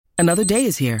Another day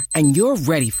is here, and you're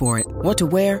ready for it. What to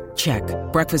wear? Check.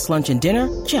 Breakfast, lunch, and dinner?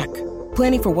 Check.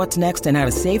 Planning for what's next and how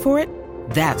to save for it?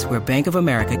 That's where Bank of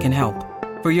America can help.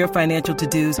 For your financial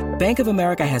to-dos, Bank of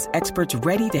America has experts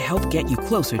ready to help get you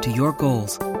closer to your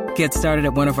goals. Get started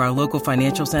at one of our local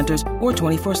financial centers or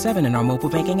 24/7 in our mobile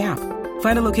banking app.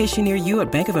 Find a location near you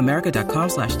at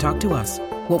bankofamerica.com/talktous.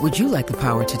 What would you like the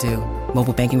power to do?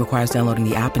 Mobile banking requires downloading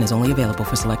the app and is only available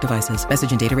for select devices.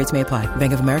 Message and data rates may apply.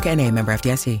 Bank of America N.A., member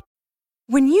FDIC.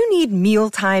 When you need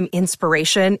mealtime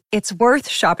inspiration, it's worth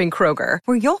shopping Kroger,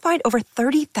 where you'll find over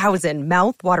 30,000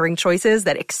 mouth-watering choices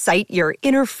that excite your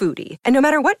inner foodie. And no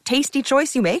matter what tasty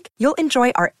choice you make, you'll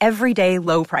enjoy our everyday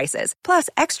low prices, plus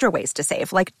extra ways to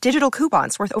save, like digital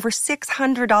coupons worth over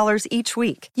 $600 each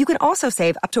week. You can also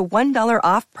save up to $1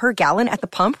 off per gallon at the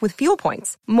pump with fuel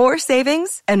points. More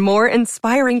savings and more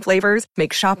inspiring flavors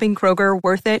make shopping Kroger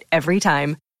worth it every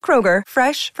time. Kroger,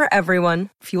 fresh for everyone.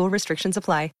 Fuel restrictions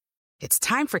apply. It's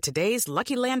time for today's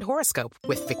Lucky Land horoscope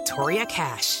with Victoria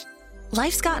Cash.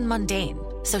 Life's gotten mundane,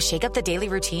 so shake up the daily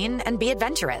routine and be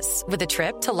adventurous with a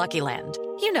trip to Lucky Land.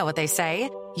 You know what they say,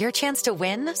 your chance to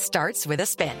win starts with a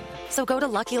spin. So go to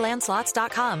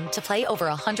LuckyLandSlots.com to play over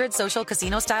 100 social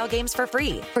casino-style games for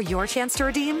free for your chance to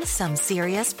redeem some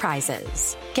serious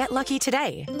prizes. Get lucky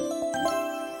today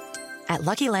at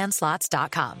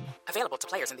LuckyLandSlots.com. Available to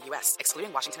players in the U.S.,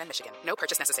 excluding Washington and Michigan. No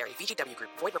purchase necessary. VGW Group.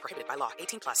 Void where prohibited by law.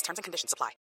 18+. Terms and conditions apply.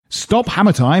 Stop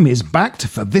Hammer Time is backed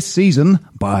for this season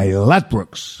by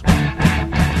Ladbrokes.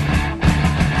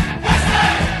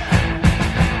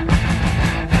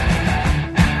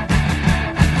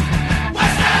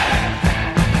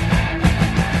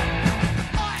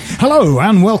 Hello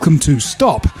and welcome to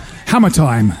Stop Hammer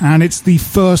Time, and it's the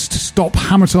first Stop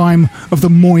Hammer Time of the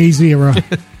Moyes era.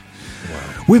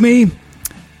 With me,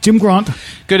 Jim Grant.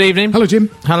 Good evening. Hello, Jim.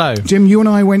 Hello, Jim. You and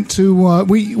I went to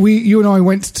you and I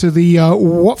went to the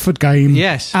Watford game.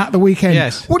 Yes. At the weekend.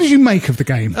 Yes. What did you make of the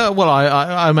game? Well,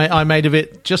 I made of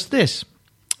it just this.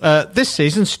 This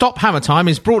season, Stop Hammer Time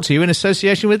is brought to you in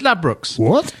association with Ladbrokes.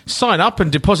 What? Sign up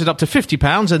and deposit up to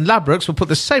 £50 and Ladbrokes will put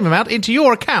the same amount into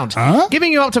your account,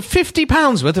 giving you up to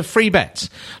 £50 worth of free bets.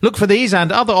 Look for these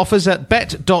and other offers at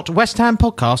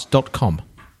bet.westhampodcast.com.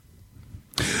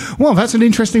 Well, that's an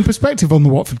interesting perspective on the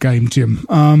Watford game, Jim.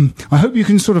 I hope you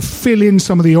can sort of fill in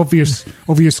some of the obvious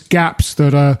gaps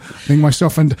that I think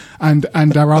myself and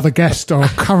our other guest are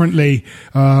currently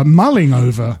mulling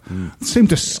over. It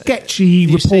seemed a sketchy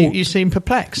report. You seem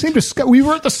perplexed. We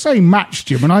were at the same match,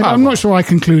 Jim, and I'm not sure I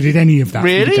concluded any of that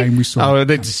really? From the game we saw. Oh,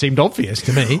 it seemed obvious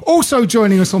to me. Also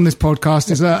joining us on this podcast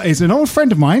is an old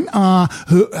friend of mine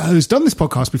who's done this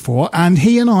podcast before, and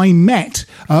he and I met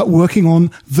working on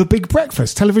The Big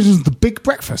Breakfast. Television's The Big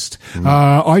Breakfast.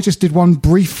 I just did one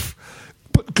brief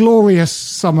but glorious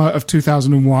summer of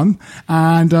 2001,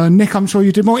 and Nick, I'm sure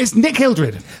you did more. It's Nick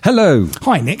Hildred. Hello.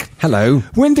 Hi, Nick. Hello.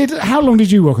 How long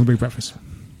did you work on The Big Breakfast?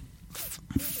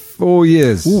 4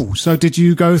 years. Ooh, so did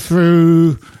you go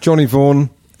through Johnny Vaughan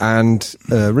and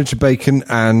Richard Bacon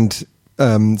and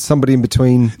somebody in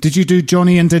between? Did you do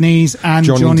Johnny and Denise and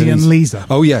Johnny and Lisa?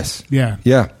 Oh, yes. Yeah.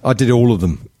 I did all of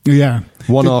them. Yeah.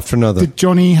 One after another. Did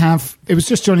Johnny have... It was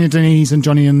just Johnny and Denise and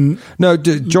Johnny and... No,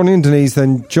 Johnny and Denise,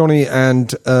 then Johnny and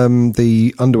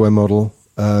the underwear model,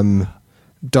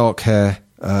 dark hair,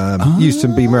 used to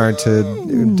be married to,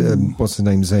 what's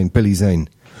his name, Billy Zane.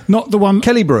 Not the one...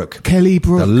 Kelly Brook.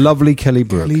 The lovely Kelly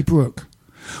Brook.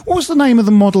 What was the name of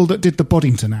the model that did the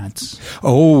Boddington ads?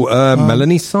 Oh,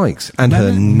 Melanie Sykes and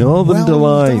her Northern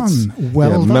Delights.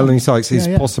 Well done. Melanie Sykes is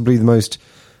possibly the most...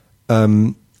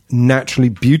 naturally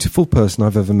beautiful person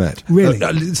I've ever met. Really?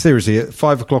 Seriously, at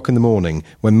 5 o'clock in the morning,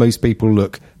 when most people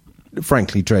look,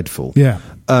 frankly, dreadful. Yeah.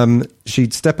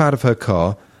 She'd step out of her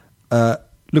car,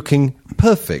 looking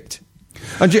perfect.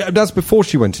 And that's before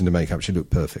she went into makeup. She looked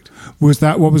perfect. What was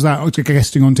that?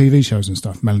 Guesting on TV shows and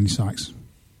stuff. Melanie Sykes.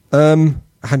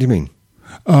 How do you mean?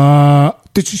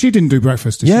 She didn't do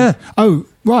Breakfast? Did she? Oh,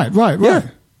 right.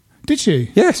 Yeah. Did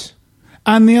she? Yes.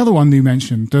 And the other one you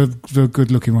mentioned, the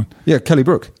good-looking one. Yeah, Kelly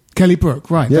Brook. Kelly Brook,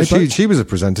 right. Yeah, she was a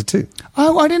presenter too.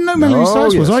 Oh, I didn't know Melanie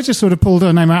Sykes was. I just sort of pulled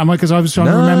her name out of my... because I was trying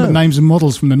to remember names and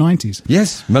models from the 90s.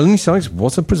 Yes, Melanie Sykes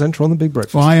was a presenter on The Big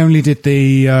Breakfast. Well, I only did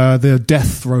the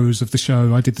death throes of the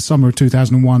show. I did the summer of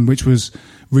 2001, which was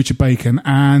Richard Bacon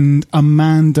and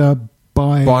Amanda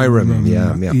Byram.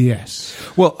 Yeah. Yes.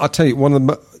 Well, I'll tell you, one of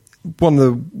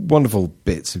the wonderful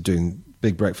bits of doing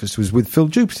Big Breakfast was with Phil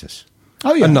Jupitus.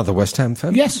 Oh, yeah. Another West Ham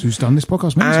fan. Yes, who's done this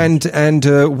podcast. And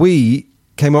we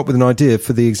came up with an idea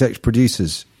for the exec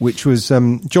producers, which was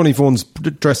Johnny Vaughan's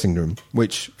dressing room,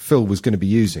 which Phil was going to be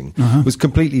using, was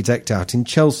completely decked out in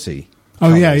Chelsea. Oh,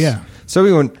 colours. Yeah. So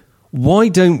we went, why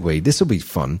don't we, this will be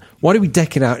fun, why don't we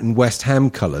deck it out in West Ham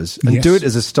colours and do it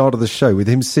as a start of the show with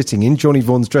him sitting in Johnny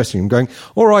Vaughan's dressing room going,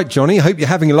 all right, Johnny, I hope you're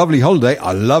having a lovely holiday.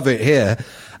 I love it here.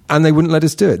 And they wouldn't let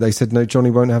us do it. They said, no,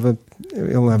 Johnny he'll have a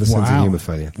sense of humour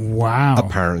failure. Wow.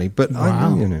 Apparently. But,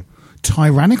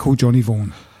 tyrannical Johnny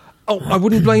Vaughan. Oh, I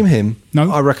wouldn't blame him.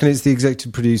 No. I reckon it's the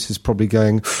executive producers probably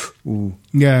going, ooh.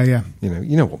 Yeah.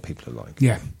 You know what people are like.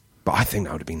 Yeah. But I think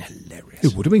that would have been hilarious.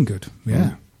 It would have been good.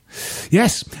 Yeah.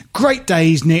 Yes. Great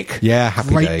days, Nick. Yeah,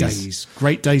 happy Great days.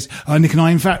 Great days. Nick and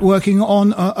I, in fact, working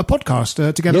on a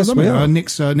podcast together. Yes, we are.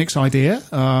 Nick's idea.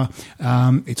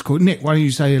 It's called, Nick, why don't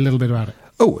you say a little bit about it?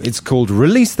 Oh, it's called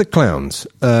Release the Clowns,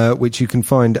 which you can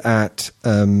find at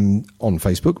on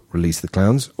Facebook, Release the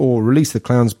Clowns, or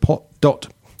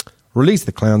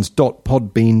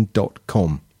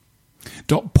releasetheclowns.podbean.com.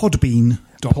 Podbean.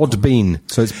 Podbean.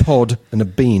 So it's pod and a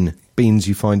bean. Beans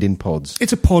you find in pods.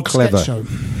 It's a pod Clever. sketch show.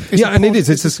 It is.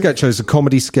 It's a sketch show. It's a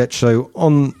comedy sketch show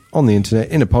on the internet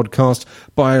in a podcast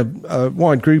by a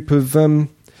wide group of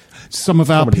some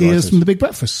of our peers writers from The Big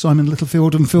Breakfast, Simon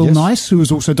Littlefield and Phil Nice, who has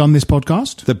also done this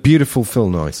podcast. The beautiful Phil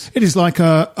Nice. It is like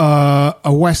a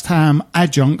West Ham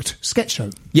adjunct sketch show.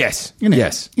 Yes. In it.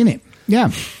 Yes. In it.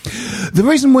 Yeah. The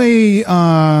reason we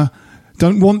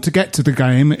don't want to get to the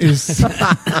game is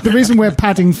the reason we're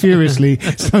padding furiously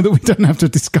so that we don't have to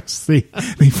discuss the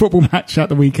football match at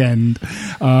the weekend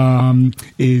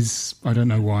is I don't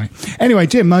know why. Anyway,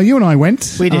 Jim, you and I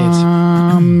went. We did.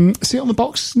 See it on the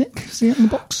box, Nick. See it on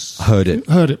the box. Heard it.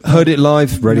 Heard it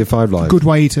Live. Radio 5 Live. Good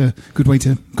way to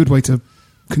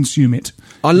consume it.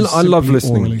 I love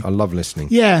listening. Orally. I love listening.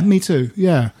 Yeah, me too.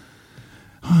 Yeah.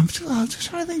 I'm just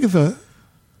trying to think of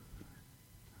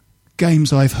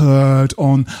games I've heard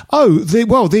on.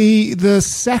 The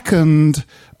second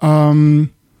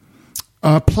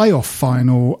playoff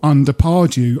final under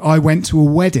Pardew, I went to a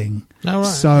wedding. Oh, right,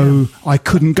 so I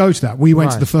couldn't go to that. We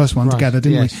went to the first one together,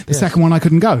 didn't we? The second one I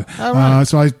couldn't go. Oh, right.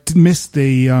 So I missed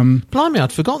the... Blimey,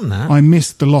 I'd forgotten that. I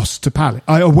missed the loss to Palace.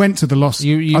 I went to the loss.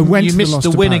 You missed the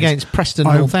win against Preston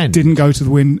North End. I didn't go to the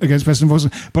win against Preston North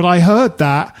End. But I heard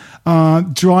that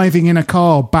driving in a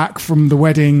car back from the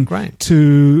wedding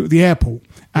to the airport.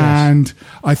 Yes. And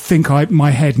I think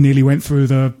my head nearly went through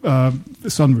the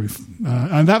sunroof.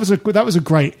 And that was a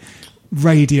great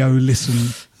radio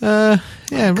listen.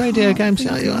 Radio games.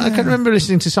 I can remember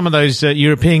listening to some of those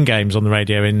European games on the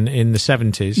radio in the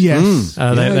 70s. Yes.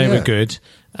 They were good.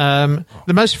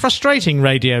 The most frustrating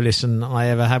radio listen I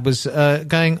ever had was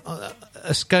going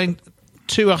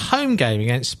to a home game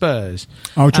against Spurs.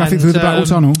 Oh, traffic through the Blackwall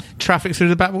Tunnel. Traffic through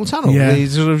the Blackwall Tunnel. Yeah.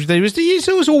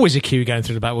 There was always a queue going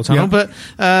through the Blackwall Tunnel, but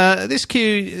this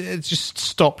queue just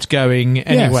stopped going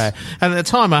anywhere. Yes. And at the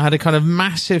time, I had a kind of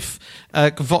massive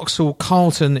Vauxhall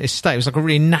Carlton estate. It was like a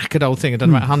really knackered old thing. I'd done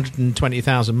about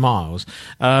 120,000 miles.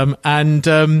 And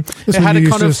it had a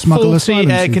kind of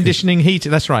faulty air conditioning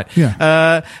heating. That's right.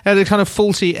 Yeah. It had a kind of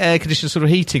faulty air conditioned sort of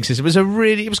heating system. It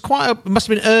must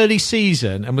have been early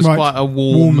season and was quite a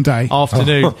warm day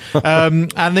afternoon.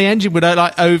 And the engine would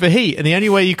overheat. And the only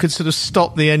way you could sort of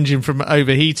stop the engine from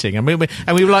overheating, and we were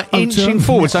like inching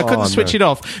forward, so I couldn't switch it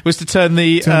off, was to turn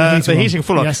the heating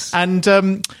full on. Yes.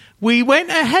 And we went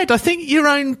ahead. I think your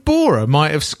own Bora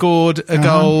might have scored a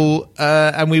goal,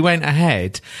 and we went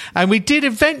ahead. And we did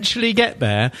eventually get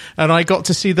there, and I got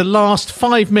to see the last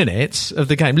 5 minutes of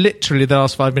the game, literally the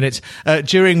last 5 minutes,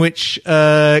 during which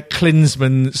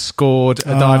Klinsmann scored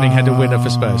a diving header winner for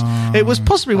Spurs. It was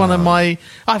possibly one of my...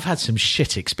 I've had some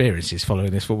shit experiences following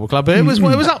this football club, but it was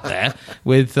up there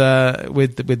with the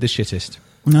shittest.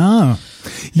 No.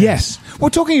 Yes.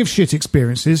 Well, talking of shit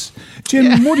experiences,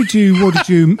 Jim, what did you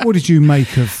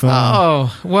make of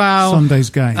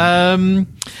Sunday's game?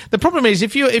 The problem is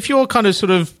if your kind of sort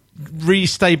of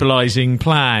restabilizing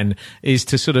plan is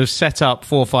to sort of set up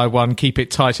 4-5-1, keep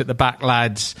it tight at the back,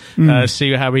 lads,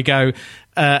 see how we go.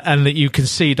 And that you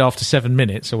concede after 7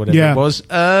 minutes or whatever it was,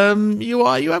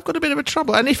 you have got a bit of a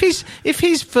trouble. And if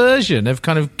his version of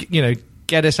kind of,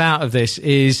 get us out of this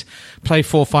is play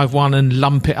 4-5-1 and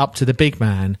lump it up to the big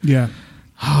man. Yeah.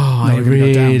 I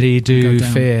really do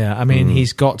fear. I mean,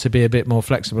 he's got to be a bit more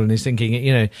flexible in his thinking.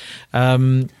 To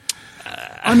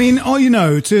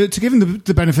give him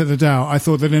the benefit of the doubt, I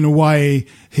thought that in a way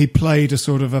he played a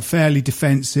sort of a fairly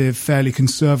defensive, fairly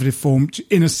conservative form,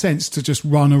 in a sense, to just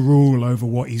run a rule over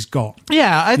what he's got.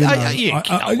 Yeah, of course,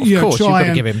 you've got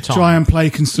to give him time. Try and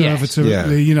play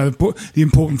conservatively. Yes. The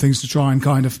important things to try and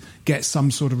kind of get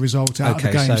some sort of result out of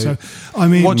the game. So,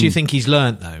 what do you think he's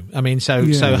learnt though? I mean, so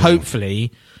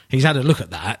hopefully he's had a look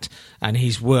at that and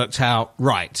he's worked out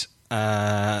right.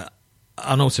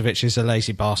 Arnautovic is a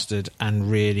lazy bastard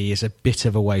and really is a bit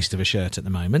of a waste of a shirt at the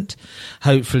moment.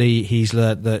 Hopefully he's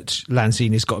learnt that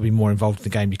Lanzini's got to be more involved in the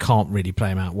game. You can't really play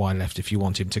him out wide left if you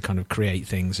want him to kind of create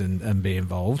things and be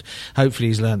involved. Hopefully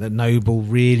he's learnt that Noble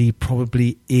really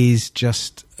probably is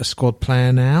just a squad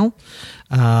player now.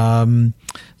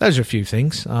 Those are a few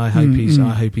things I hope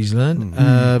he's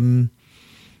learnt.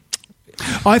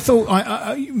 I thought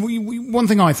one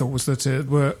thing I thought was that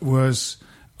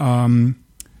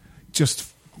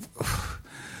just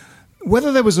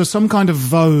whether there was some kind of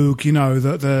vogue,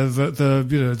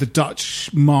 the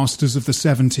Dutch masters of the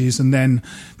 70s, and then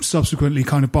subsequently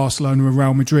kind of Barcelona and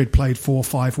Real Madrid played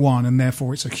 4-5-1, and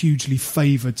therefore it's a hugely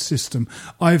favoured system.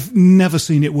 I've never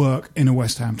seen it work in a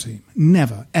West Ham team.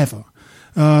 Never, ever.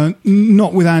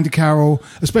 Not with Andy Carroll,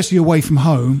 especially away from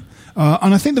home.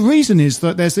 And I think the reason is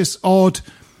that there's this odd,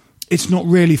 it's not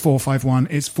really 4-5-1,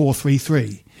 it's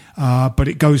 4-3-3. But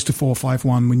it goes to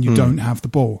 4-5-1 when you don't have the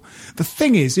ball. The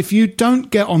thing is, if you don't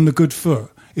get on the good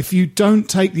foot, if you don't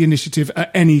take the initiative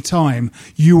at any time,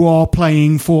 you are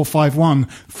playing 4-5-1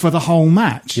 for the whole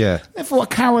match. Yeah. Therefore,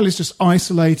 Carroll is just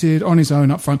isolated on his own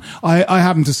up front. I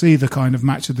happened to see the kind of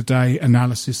match of the day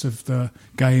analysis of the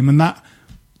game, and that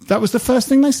was the first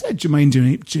thing they said.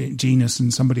 Jermaine Genius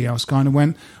and somebody else kind of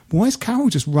went, why is Carroll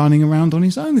just running around on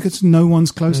his own? Because no one's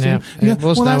close to him. It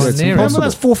was nowhere near him.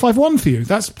 That's 4-5-1 for you.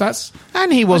 That's.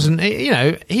 And he wasn't,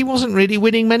 he wasn't really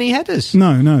winning many headers.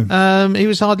 No. He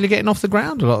was hardly getting off the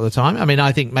ground a lot of the time. I mean,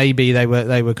 I think maybe they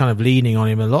were kind of leaning on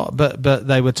him a lot, but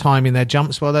they were timing their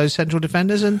jumps while those central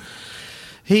defenders, and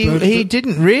He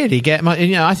didn't really get much.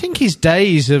 I think his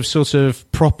days of sort of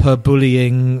proper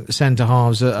bullying centre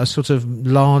halves are sort of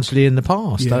largely in the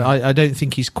past. Yeah. I don't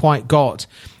think he's quite got,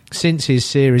 since his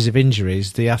series of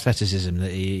injuries, the athleticism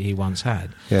that he once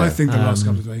had. Yeah. I think the last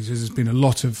couple of days there's been a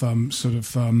lot of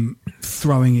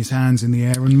throwing his hands in the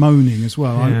air and moaning as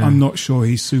well. Yeah. I'm not sure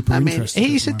he's super interested.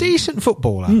 He's a decent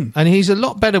footballer, and he's a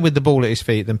lot better with the ball at his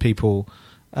feet than people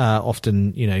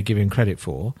often give him credit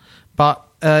for. But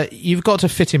you've got to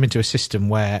fit him into a system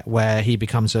where he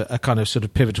becomes a kind of sort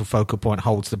of pivotal focal point,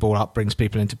 holds the ball up, brings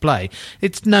people into play.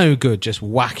 It's no good just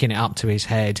whacking it up to his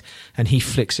head and he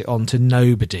flicks it on to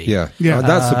nobody. Yeah.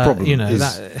 That's the problem.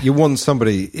 You want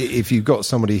somebody, if you've got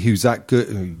somebody who's that good,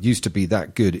 who used to be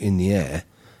that good in the air,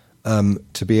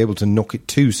 to be able to knock it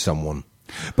to someone.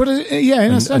 But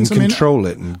in a sense, and control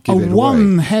it and give it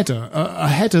away. Header, a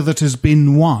header that has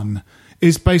been won,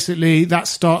 is basically that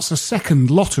starts a second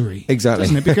lottery. Exactly.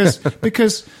 Doesn't it?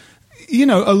 Because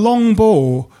a long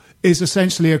ball is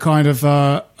essentially a kind of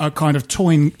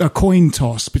coin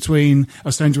toss between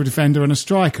a central defender and a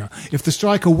striker. If the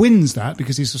striker wins that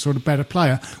because he's a sort of better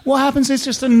player, what happens is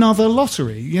just another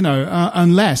lottery,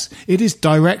 unless it is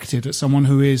directed at someone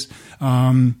who is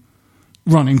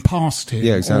running past him,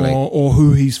 exactly. or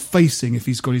who he's facing if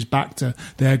he's got his back to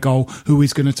their goal, who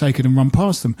is going to take it and run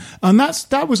past them. And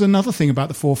that was another thing about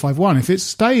the 4-5-1. If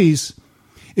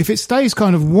it stays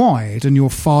kind of wide and your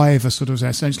five are sort of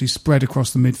essentially spread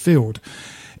across the midfield,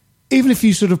 even if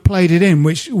you sort of played it in,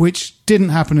 which didn't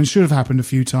happen and should have happened a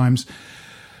few times,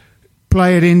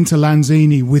 play it into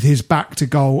Lanzini with his back to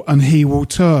goal and he will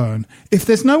turn. If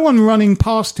there's no one running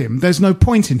past him, there's no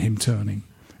point in him turning.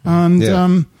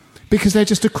 And because they're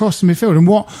just across the midfield. And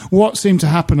what seemed to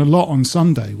happen a lot on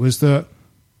Sunday was that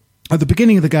at the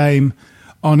beginning of the game,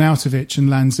 Arnautovic and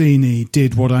Lanzini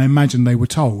did what I imagine they were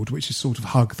told, which is sort of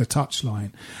hug the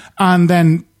touchline. And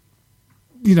then,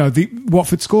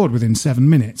 Watford scored within 7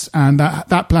 minutes, and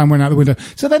that plan went out the window.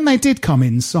 So then they did come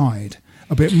inside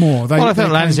a bit more. I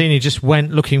thought Lanzini just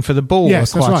went looking for the ball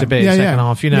quite a bit in the second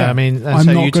half. I mean, and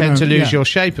so you tend to lose your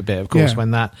shape a bit, of course,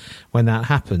 when that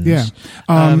happens. Yeah.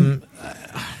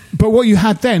 But what you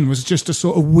had then was just a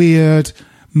sort of weird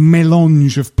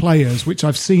melange of players, which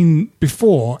I've seen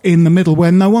before in the middle, where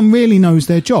no one really knows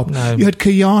their job. No. You had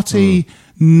Kouyaté,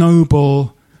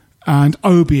 Noble, and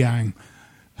Obiang,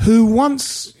 who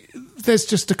once there's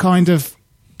just a kind of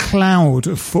cloud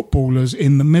of footballers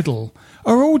in the middle,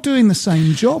 are all doing the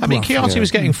same job. I mean, Kouyaté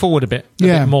was getting forward a bit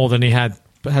more than he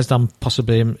has done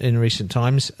possibly in recent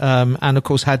times, and of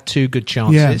course had 2 good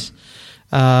chances. Yeah.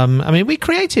 I mean, we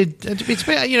created,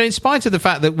 in spite of the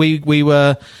fact that we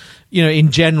were, in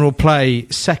general play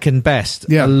second best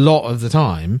a lot of the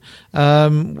time,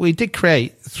 we did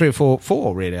create 3 or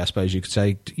 4 really, I suppose you could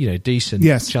say, decent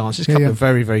chances. A couple of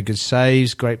very, very good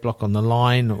saves, great block on the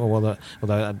line, although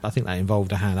I think that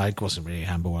involved a hand. It wasn't really a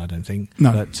handball, I don't think.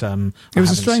 No. But it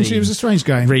was a strange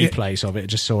game. Replays of it,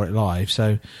 just saw it live.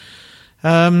 So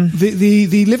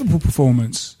the Liverpool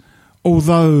performance,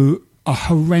 although a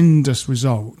horrendous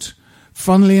result,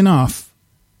 funnily enough,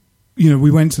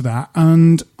 we went to that,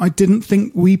 and I didn't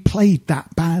think we played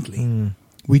that badly.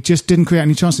 We just didn't create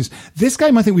any chances. This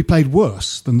game, I think we played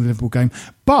worse than the Liverpool game,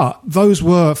 but those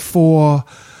were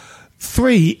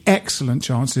 3 excellent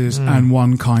chances and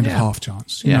 1 kind of half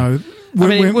chance. You know,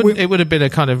 it would have been a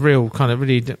kind of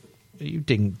really.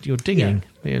 You're dinging.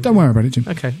 Yeah. Don't worry about it, Jim.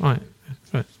 Okay, right.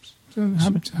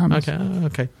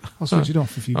 Okay. I'll switch it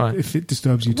off if it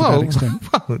disturbs you to that extent.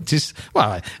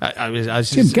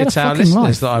 Jim, get a fucking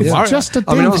life. That I'm worried. Just a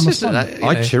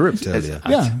I chirruped earlier.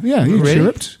 Yeah, you really?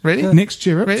 chirruped. Really? Nick's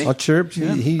chirruped. Really? I chirruped.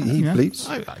 He bleeps.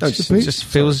 It just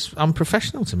feels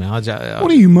unprofessional to me. What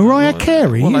are you, Mariah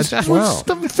Carey? Well,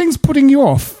 things putting you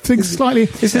off. Things slightly.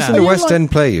 Is this in the West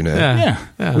End play? Yeah.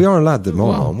 We are allowed them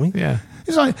on, aren't we? Yeah.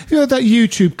 It's like, that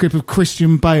YouTube clip of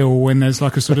Christian Bale when there's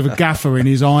like a sort of a gaffer in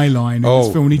his eye line in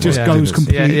this film and he just goes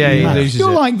completely he mad. loses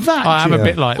You're it. like that. I'm a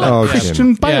bit like that. Like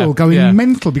Christian Bale going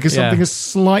mental because something has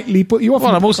slightly put you off.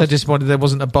 Well, I'm also disappointed there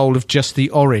wasn't a bowl of just the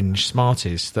orange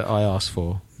Smarties that I asked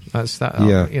for. That's that.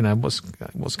 What's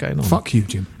going on? Fuck you,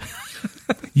 Jim.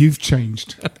 You've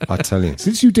changed. I tell you.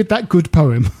 Since you did that good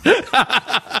poem.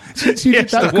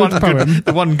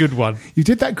 The one good one. You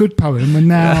did that good poem and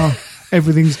now...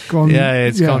 Everything's gone. Yeah,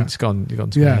 it's gone. It's gone. You've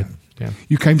gone to my head. Yeah.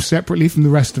 You came separately from the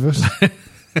rest of us.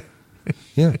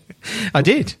 Yeah, I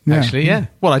did actually. Yeah.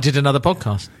 Well, I did another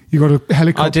podcast. You got a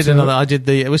helicopter. I did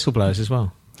the Whistleblowers as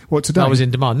well. What, today? I was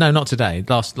in demand. No, not today.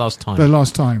 Last time. The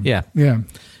last time. Yeah. Yeah.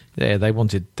 Yeah. They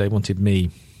wanted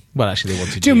me. Well, actually, they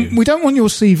wanted Jim, you. we don't want your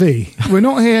CV. We're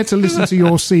not here to listen to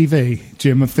your CV,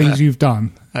 Jim, of things you've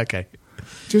done. Okay.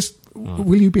 Just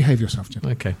will you behave yourself, Jim?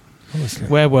 Okay. Honestly.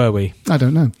 Where were we? I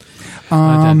don't know.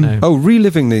 I don't know. Oh,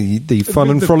 reliving the fun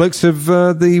and frolics of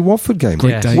the Watford game.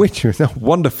 Great day. Which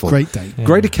wonderful. Great day. Yeah.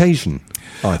 Great occasion,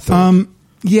 I thought.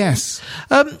 Yes.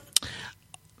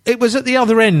 It was at the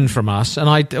other end from us,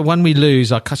 and when we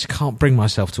lose, I can't bring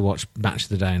myself to watch Match of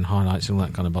the Day and highlights and all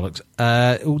that kind of bollocks.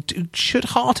 Should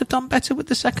Hart have done better with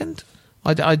the second?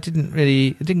 I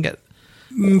didn't get...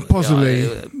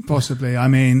 Possibly. I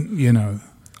mean,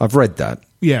 I've read that.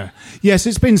 Yeah. Yes,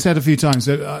 it's been said a few times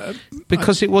that...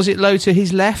 because was it low to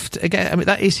his left? Again, I mean,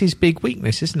 that is his big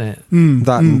weakness, isn't it?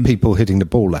 And people hitting the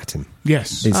ball at him.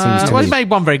 Yes. It seems to he me.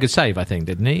 made one very good save, I think,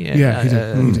 didn't he? Yeah, he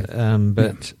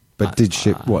did. But did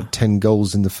ship, 10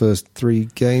 goals in the first 3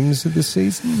 games of the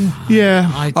season?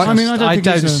 Yeah. I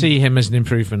don't see him as an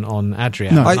improvement on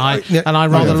Adrian. No. And I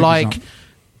rather like...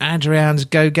 Adrian's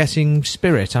go-getting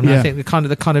spirit. I mean, I think the kind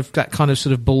of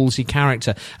sort of ballsy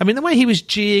character. I mean, the way he was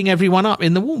geeing everyone up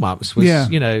in the warm-ups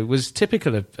was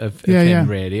typical of him.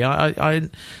 Really, I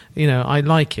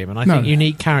like him, and I think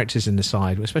unique characters in the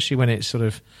side, especially when it's sort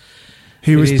of.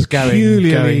 He was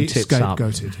peculiarly going tits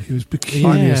scapegoated. up. He was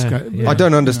peculiarly scapegoated. Yeah. I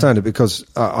don't understand it because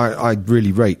I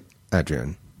really rate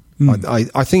Adrian.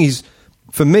 I think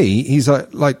for me, he's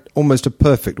like almost a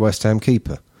perfect West Ham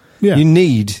keeper. Yeah. You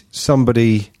need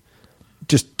somebody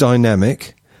just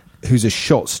dynamic, who's a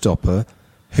shot stopper,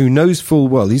 who knows full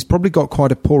well he's probably got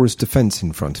quite a porous defence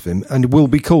in front of him and will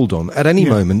be called on at any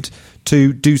moment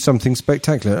to do something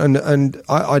spectacular. And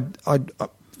I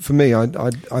for me, I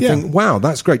think, wow,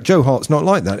 that's great. Joe Hart's not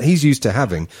like that. He's used to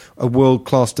having a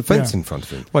world-class defence in front of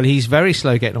him. Well, he's very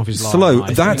slow getting off his line. Slow,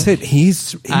 that's it.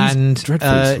 He's dreadfully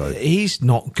slow. He's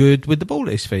not good with the ball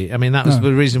at his feet. I mean, that was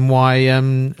the reason why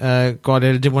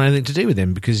Guardiola didn't want anything to do with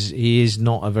him, because he is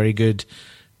not a very good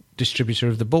distributor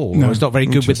of the ball. No, or he's not very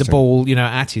good with the ball,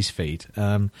 at his feet.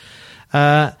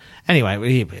 Anyway,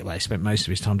 he spent most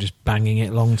of his time just banging it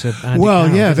along to Andy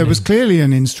Carroll, there was clearly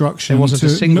an instruction. There wasn't a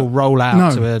single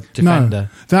rollout to a defender.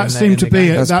 No, that seemed to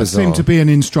be an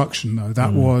instruction, though.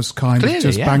 That was kind of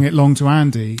just bang it long to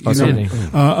Andy.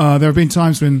 There have been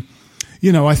times when,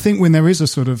 I think when there is a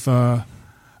sort of,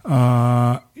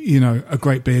 a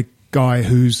great big guy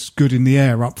who's good in the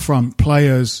air up front,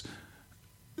 players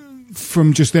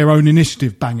from just their own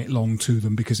initiative bang it long to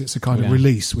them because it's a kind of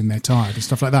release when they're tired and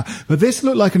stuff like that. But this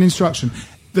looked like an instruction.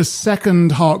 The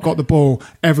second Hart got the ball,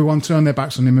 everyone turned their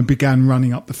backs on him and began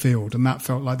running up the field, and that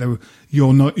felt like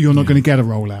you're not going to get a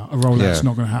rollout. A rollout's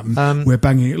not going to happen. We're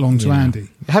banging it long to Andy.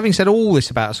 Having said all this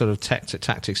about sort of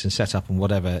tactics and setup and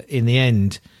whatever, in the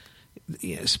end,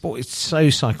 sport is so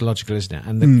psychological, isn't it?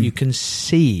 And you can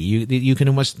see, you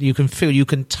can feel, you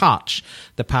can touch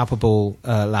the palpable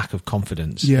lack of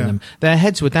confidence in them. Their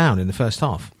heads were down in the first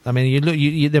half. I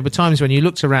mean, there were times when you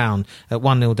looked around at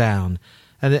 1-0 down,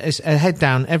 and it's a head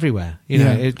down everywhere.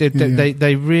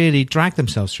 They really dragged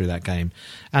themselves through that game,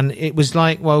 and it was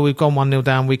like, well, we've gone 1-0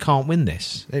 down, we can't win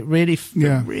this. It really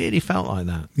felt like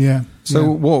that.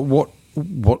 So what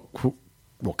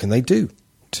can they do?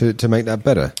 to make that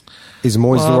better? Is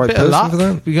Moyes the a right bit of person luck. for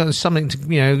that? We got something to,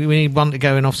 we need one to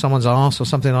go in off someone's arse or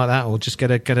something like that, or just get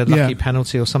a lucky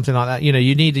penalty or something like that.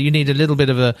 You need a little bit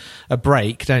of a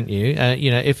break, don't you?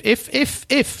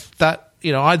 If that.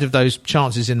 Either of those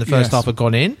chances in the first half had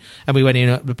gone in, and we went in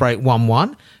at the break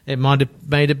 1-1. It might have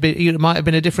made it might have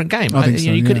been a different game. I think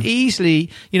so, you could easily,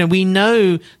 we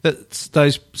know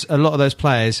that a lot of those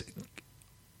players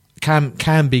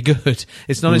can be good.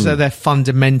 It's not as though they're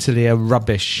fundamentally a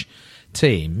rubbish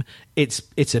team. It's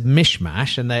a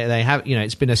mishmash, and they have,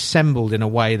 it's been assembled in a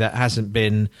way that hasn't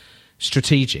been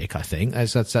strategic, I think.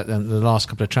 The last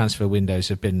couple of transfer windows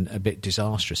have been a bit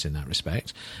disastrous in that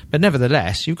respect. But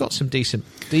nevertheless, you've got some decent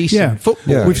football.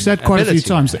 Yeah. We've said quite a few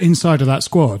times that inside of that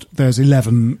squad, there's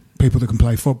 11 people that can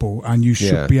play football, and you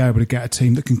should be able to get a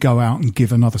team that can go out and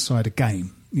give another side a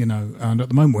game. And at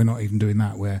the moment we're not even doing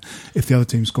that, where if the other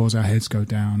team scores, our heads go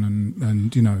down,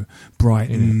 and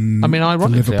Brighton. I mean,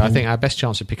 ironically, Liverpool. I think our best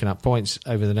chance of picking up points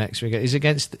over the next week is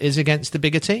against the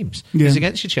bigger teams. Yeah. Is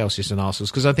against your Chelseas and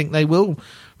Arsenals, because I think they will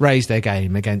raise their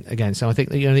game against them. I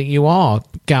think that you are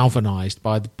galvanised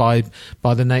by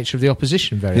the nature of the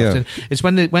opposition very often. It's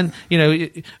when they're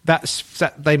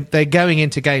going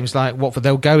into games like Watford.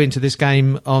 They'll go into this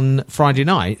game on Friday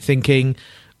night thinking,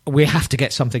 we have to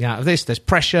get something out of this. There's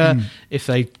pressure. If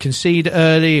they concede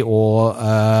early, or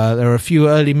there are a few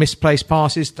early misplaced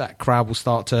passes, that crowd will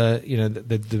start to,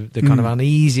 the kind of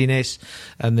uneasiness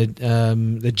and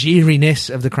the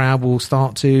jeeriness of the crowd will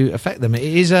start to affect them. It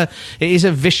is a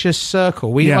vicious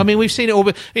circle. I mean, we've seen it all,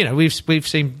 but we've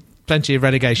seen plenty of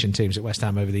relegation teams at West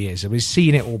Ham over the years. So we've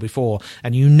seen it all before,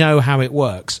 and you know how it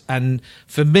works. And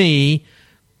for me,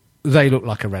 they look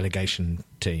like a relegation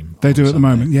team. They do at the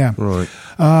moment, yeah. Right.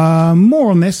 More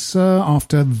on this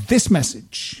after this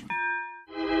message.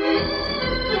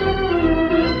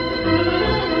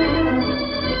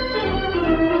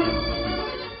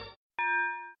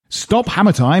 Stop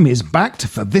Hammer Time is backed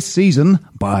for this season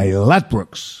by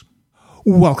Ladbrokes.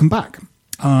 Welcome back.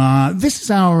 This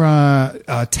is our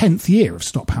 10th year of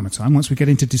Stop Hammer Time. Once we get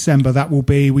into December,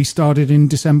 we started in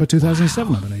December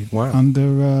 2007, I believe,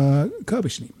 under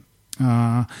Kirbishley.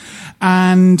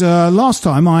 And last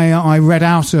time I read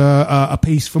out a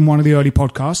piece from one of the early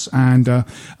podcasts, and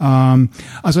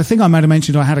as I think I might have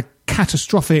mentioned, I had a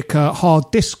catastrophic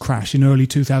hard disk crash in early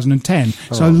 2010,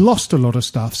 so I lost a lot of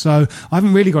stuff. So I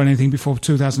haven't really got anything before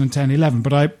 2010-11,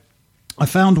 but I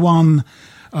found one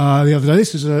the other day.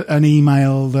 This is an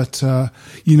email that,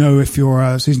 if you're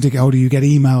a season ticket holder, you get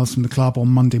emails from the club on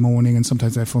Monday morning, and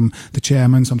sometimes they're from the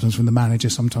chairman, sometimes from the manager,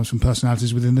 sometimes from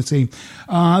personalities within the team.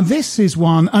 This is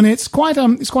one, and it's quite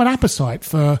appetite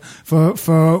for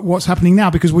what's happening now,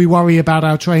 because we worry about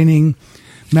our training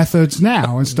methods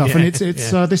now and stuff. And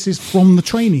this is from the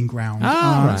training ground.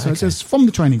 It's from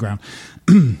the training ground.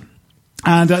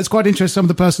 And it's quite interesting, some of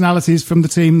the personalities from the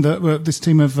team, this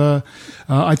team of,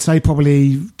 I'd say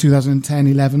probably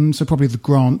 2010-11, so probably the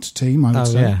Grant team, I would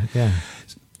say. Yeah.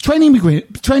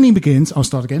 Training begins, I'll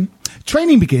start again.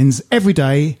 Training begins every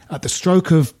day at the stroke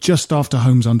of just after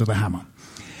Homes Under the Hammer.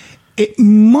 It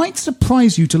might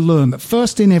surprise you to learn that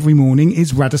first in every morning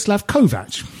is Radoslav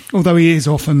Kovac, although he is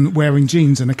often wearing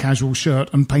jeans and a casual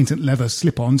shirt and patent leather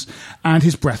slip-ons, and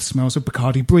his breath smells of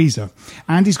Bacardi Breezer.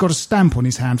 And he's got a stamp on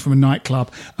his hand from a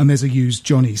nightclub, and there's a used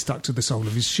Johnny stuck to the sole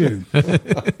of his shoe.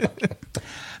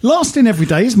 Last in every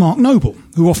day is Mark Noble,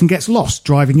 who often gets lost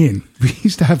driving in. We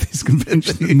used to have this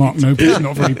convention that Mark Noble is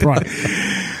not very bright.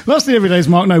 Last in every day is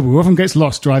Mark Noble, who often gets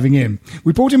lost driving in.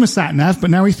 We bought him a sat-nav,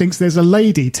 but now he thinks there's a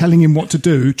lady telling him what to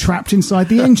do trapped inside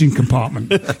the engine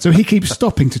compartment. So he keeps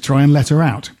stopping to try and let her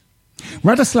out.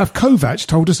 Radoslav Kovac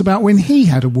told us about when he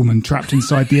had a woman trapped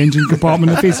inside the engine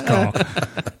compartment of his car.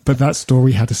 But that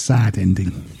story had a sad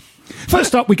ending.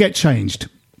 First up, we get changed.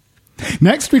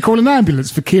 Next, we call an ambulance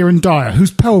for Kieran Dyer,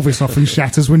 whose pelvis often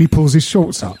shatters when he pulls his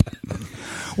shorts up.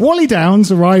 Wally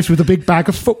Downs arrives with a big bag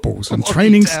of footballs, and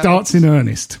training starts in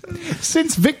earnest.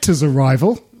 Since Victor's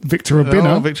arrival, Victor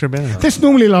Abinna, this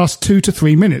normally lasts 2 to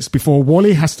 3 minutes before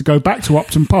Wally has to go back to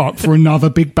Upton Park for another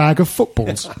big bag of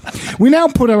footballs. We now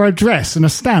put our address and a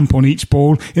stamp on each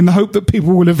ball in the hope that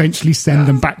people will eventually send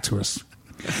them back to us.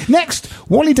 Next,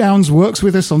 Wally Downs works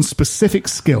with us on specific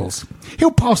skills.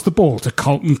 He'll pass the ball to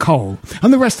Carlton Cole,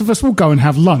 and the rest of us will go and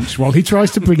have lunch while he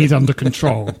tries to bring it under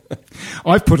control.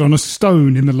 I've put on a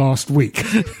stone in the last week.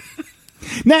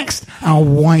 Next, our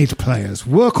wide players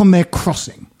work on their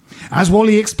crossing. As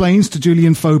Wally explains to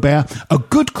Julien Faubert, a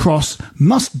good cross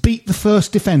must beat the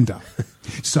first defender.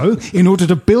 So, in order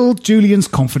to build Julian's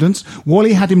confidence,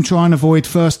 Wally had him try and avoid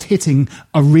first hitting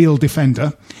a real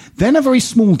defender, then a very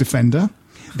small defender,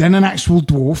 then an actual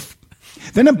dwarf,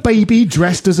 then a baby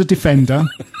dressed as a defender,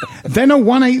 then a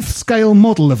 1/8 scale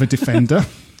model of a defender,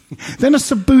 then a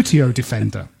Sabutio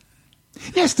defender.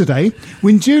 Yesterday,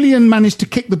 when Julian managed to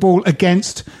kick the ball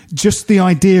against just the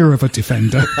idea of a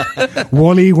defender,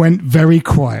 Wally went very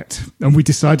quiet and we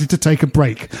decided to take a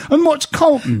break and watch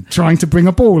Colton trying to bring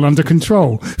a ball under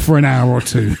control for an hour or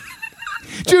two.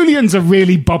 Julian's a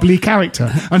really bubbly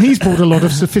character and he's brought a lot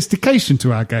of sophistication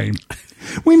to our game.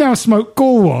 We now smoke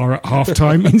Gauloir at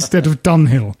half-time instead of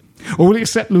Dunhill, all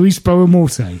except Luis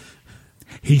Boamorte.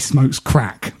 He smokes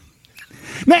crack.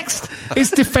 Next is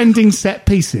defending set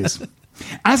pieces.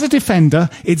 As a defender,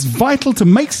 it's vital to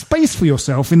make space for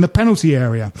yourself in the penalty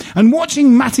area, and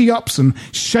watching Matty Upson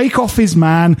shake off his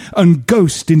man and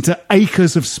ghost into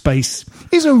acres of space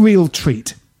is a real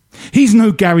treat. He's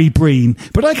no Gary Breen,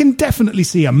 but I can definitely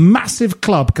see a massive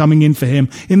club coming in for him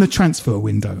in the transfer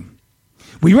window.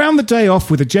 We round the day off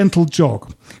with a gentle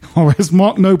jog, or as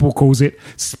Mark Noble calls it,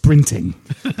 sprinting.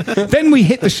 Then we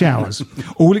hit the showers,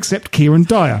 all except Kieran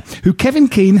Dyer, who Kevin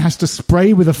Keane has to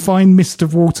spray with a fine mist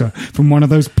of water from one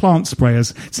of those plant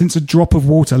sprayers, since a drop of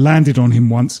water landed on him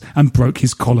once and broke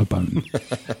his collarbone.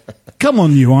 Come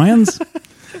on, you irons.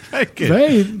 Very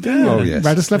good. Yes.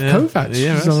 Radoslav Kovac.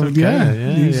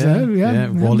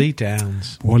 Wally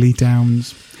Downs. Wally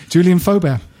Downs. Julian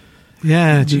Faubert.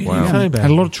 Yeah, Had a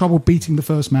lot of trouble beating the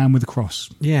first man with the cross.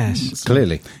 Yes.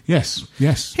 Clearly. Yes.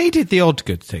 He did the odd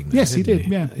good thing. Though, Yes, he did.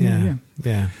 He?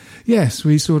 Yeah. Yes,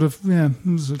 we sort of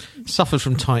Suffered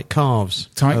from tight calves.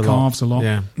 Calves a lot.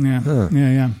 Yeah.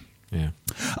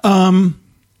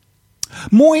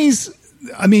 Moyes,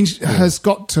 I mean, has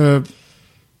got to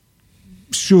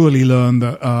surely learn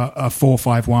that a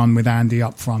 4-5-1 with Andy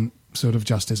up front sort of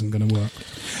just isn't going to work.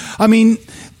 I mean,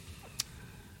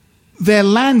 their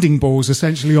landing ball's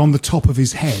essentially on the top of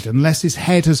his head. Unless his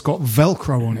head has got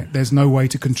Velcro on it, there's no way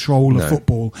to control a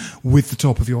football with the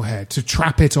top of your head. To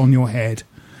trap it on your head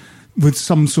with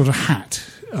some sort of hat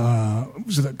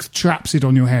so that traps it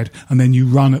on your head and then you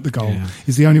run at the goal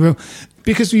is the only way.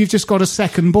 Because you've just got a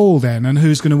second ball then, and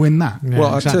who's going to win that? Yeah,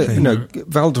 well, exactly.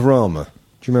 Valderrama,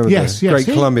 do you remember the great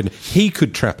Colombian? He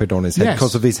could trap it on his head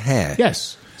because of his hair.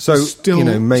 Yes. So,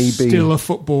 maybe... Still a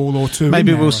football or two.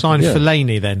 Maybe we'll sign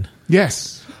Fellaini then.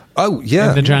 Yes. Oh, yeah.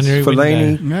 In the January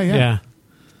Fellaini. window. Yeah.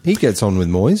 He gets on with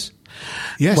Moyes.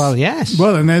 Yes. Well, yes.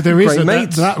 Well, and there is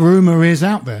that rumour is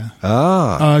out there.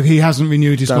 He hasn't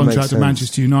renewed his contract at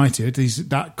Manchester United.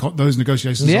 Those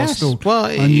negotiations are still.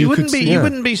 Well, you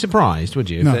wouldn't be surprised, would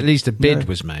you? If at least a bid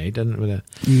was made.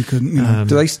 You couldn't.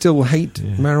 Do they still hate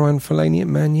Marouane Fellaini at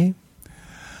Man U?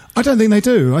 I don't think they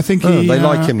do. I think they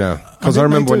like him now. Because I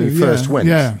remember when he first went,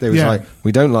 they was like,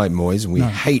 we don't like Moyes and we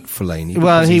hate Fellaini.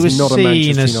 Well, he was not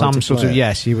seen as some sort of,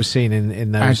 he was seen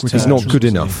in those terms. He's not good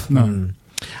enough. No.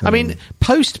 I mean,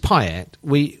 post Payet,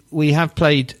 we have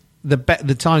played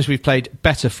the times we've played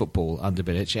better football under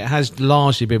Bilic. It has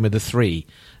largely been with the three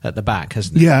at the back,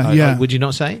 hasn't it? Yeah. Would you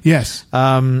not say? Yes.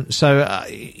 It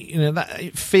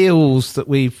feels that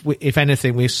if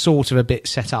anything, we're sort of a bit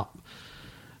set up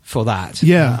for that.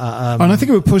 Yeah. And I think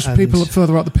it would push people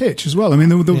further up the pitch as well. I mean,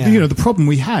 the problem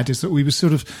we had is that we were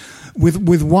sort of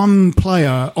with one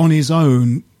player on his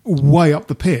own way up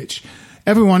the pitch.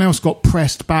 Everyone else got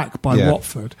pressed back by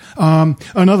Watford.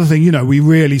 Another thing, we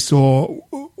really saw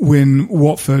when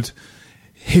Watford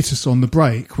hit us on the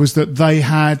break was that they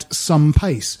had some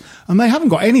pace. And they haven't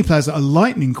got any players that are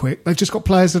lightning quick. They've just got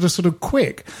players that are sort of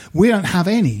quick. We don't have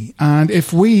any. And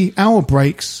if our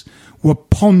breaks were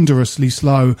ponderously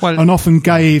slow and often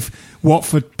gave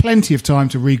Watford plenty of time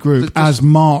to regroup, as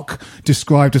Mark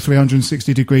described a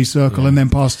 360-degree circle and then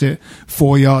passed it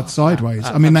 4 yards sideways.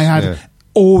 I mean, they had...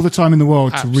 all the time in the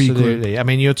world to regroup. Absolutely. I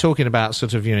mean, you're talking about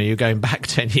sort of, you're going back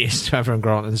 10 years to Avram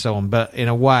Grant and so on, but in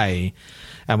a way,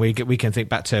 and we can think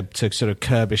back to sort of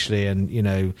Kirbishley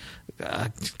and,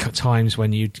 times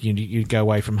when you'd go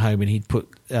away from home and he'd put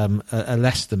a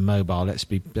less than mobile, let's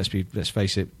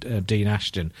face it, Dean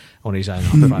Ashton on his own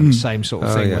up front. Same sort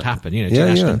of thing would happen. Dean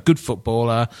Ashton, good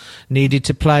footballer, needed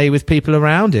to play with people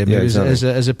around him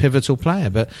as a pivotal player.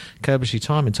 But Kirbishley,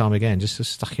 time and time again, just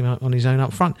stuck him out on his own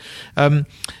up front.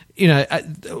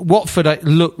 Watford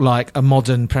looked like a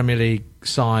modern Premier League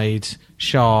side,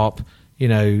 sharp,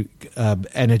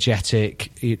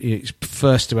 energetic,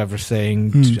 first to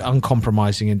everything,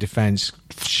 uncompromising in defence,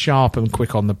 sharp and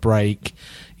quick on the break.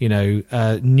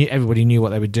 Everybody knew what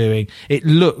they were doing.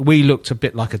 We looked a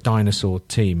bit like a dinosaur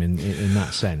team in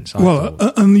that sense.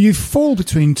 And you fall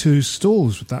between two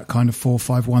stools with that kind of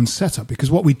 4-5-1 setup,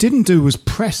 because what we didn't do was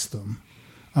press them.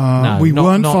 We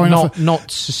weren't far enough.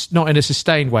 Not in a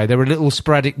sustained way. There were little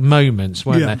sporadic moments,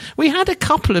 weren't there? We had a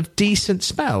couple of decent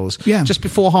spells. Yeah. Just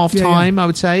before half time, I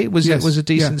would say it was a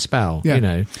decent Yeah. spell. Yeah. You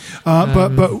know,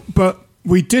 but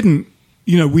we didn't.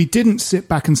 You know, we didn't sit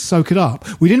back and soak it up.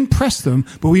 We didn't press them,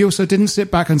 but we also didn't sit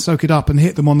back and soak it up and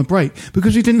hit them on the break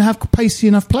because we didn't have pacey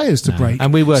enough players to break.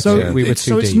 And we were so too deep.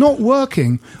 So it's not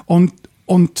working on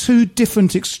two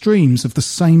different extremes of the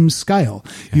same scale.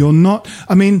 Yeah. You're not.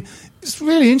 I mean, it's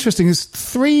really interesting. It's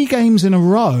 3 games in a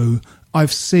row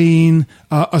I've seen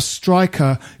a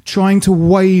striker trying to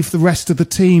wave the rest of the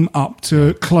team up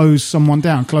to close someone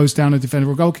down, close down a defender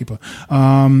or goalkeeper.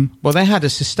 Well, they had a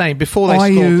sustained before they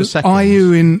scored the second.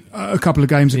 Ayew in a couple of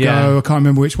games ago, I can't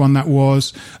remember which one that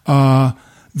was.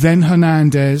 Then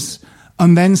Hernandez.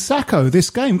 And then Sacco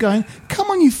this game going, come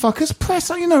on, you fuckers,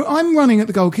 press. You know, I'm running at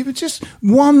the goalkeeper. Just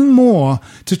one more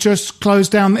to just close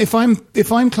down. If I'm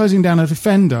closing down a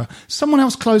defender, someone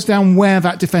else close down where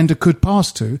that defender could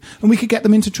pass to, and we could get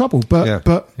them into trouble.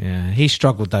 But he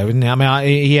struggled though, didn't he? I mean,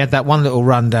 he had that one little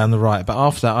run down the right, but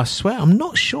after that, I swear, I'm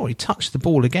not sure he touched the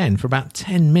ball again for about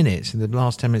 10 minutes in the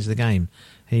last 10 minutes of the game.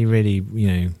 He really,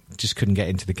 just couldn't get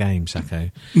into the game, Sacco.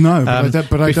 No,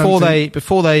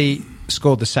 before they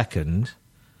scored the second,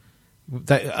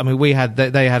 they had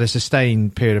a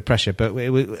sustained period of pressure, but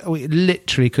we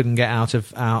literally couldn't get out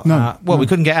of we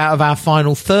couldn't get out of our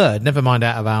final third. Never mind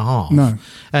out of our half. No,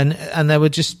 and there were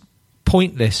just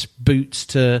pointless boots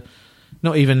to.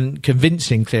 Not even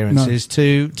convincing clearances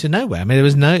to nowhere. I mean, there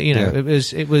was no,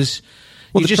 it was.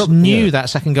 Well, you just knew that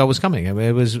second goal was coming.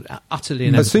 It was utterly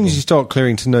inevitable. As soon as you start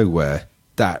clearing to nowhere,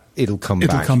 that it'll come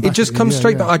back. It just comes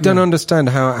straight back. I don't understand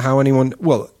how anyone.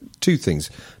 Well, 2 things.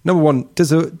 Number one,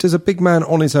 does a big man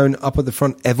on his own up at the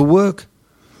front ever work?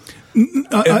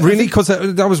 Really? Because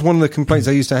that was one of the complaints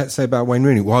I used to say about Wayne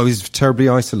Rooney. Well, he's terribly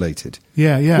isolated.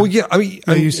 Yeah. Well, yeah. I mean,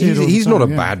 he's not a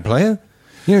bad player.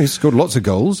 He's scored lots of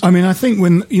goals. I mean, I think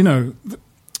when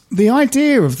the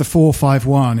idea of the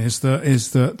 4-5-1 is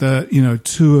that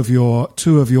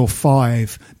two of your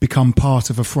 5 become part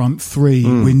of a front 3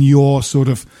 when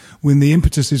the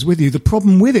impetus is with you. The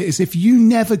problem with it is if you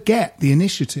never get the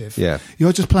initiative,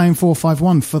 you're just playing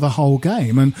 4-5-1 for the whole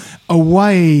game. And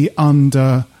away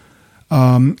under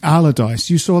Allardyce,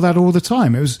 you saw that all the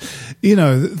time. It was,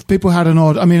 people had an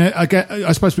odd. I mean,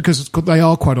 I suppose because they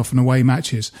are quite often away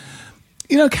matches.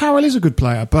 Carroll is a good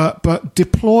player, but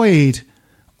deployed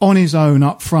on his own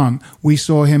up front, we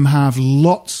saw him have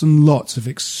lots and lots of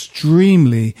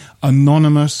extremely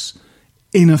anonymous,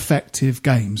 ineffective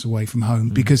games away from home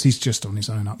because he's just on his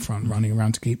own up front, running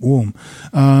around to keep warm.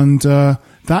 And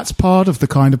that's part of the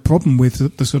kind of problem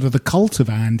with the sort of the cult of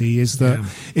Andy is that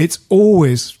it's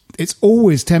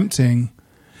always tempting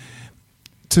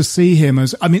to see him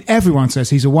as, I mean, everyone says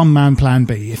he's a one-man plan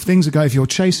B. If you're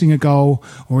chasing a goal,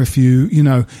 or if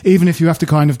even if you have to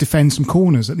kind of defend some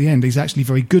corners at the end, he's actually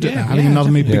very good at that, having another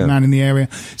big man in the area.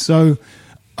 So,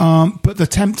 but the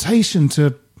temptation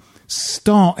to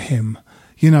start him,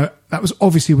 that was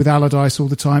obviously with Allardyce all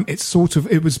the time. It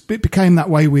became that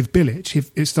way with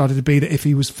Bilic. It started to be that if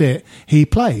he was fit, he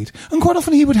played. And quite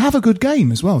often he would have a good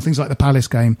game as well. Things like the Palace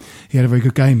game, he had a very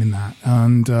good game in that,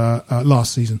 and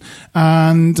last season.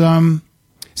 And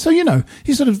so,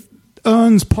 he sort of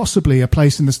earns possibly a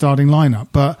place in the starting lineup,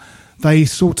 but they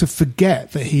sort of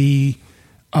forget that he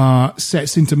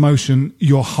sets into motion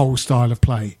your whole style of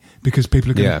play because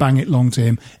people are going to bang it long to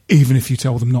him, even if you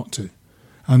tell them not to.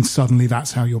 And suddenly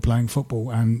that's how you're playing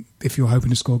football. And if you're hoping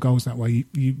to score goals that way,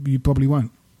 you probably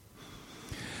won't.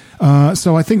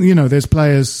 So I think, there's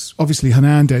players, obviously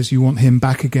Hernandez, you want him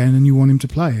back again and you want him to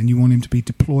play and you want him to be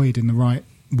deployed in the right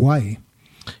way.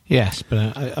 Yes,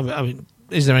 but I mean,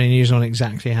 is there any news on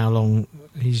exactly how long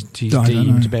he's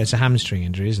deemed to be? It's a hamstring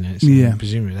injury, isn't it? So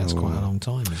presumably that's quite a long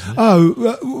time, isn't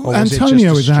it?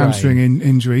 Antonio is a hamstring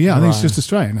injury. Yeah, I think it's just a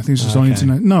strain. I think it's just on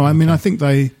internet. No, I mean, I think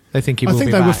they think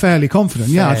they were fairly confident.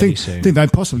 Yeah, I think they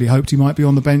possibly hoped he might be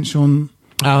on the bench on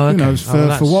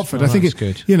for Watford. I think it's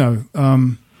good.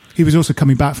 He was also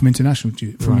coming back from an international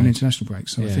break,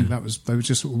 so I think they were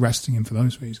just sort of resting him for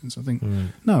those reasons. I think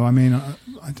no, I mean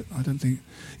I don't think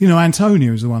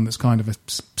Antonio is the one that's kind of a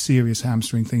serious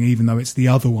hamstring thing, even though it's the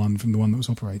other one from the one that was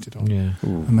operated on,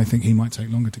 and they think he might take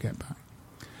longer to get back.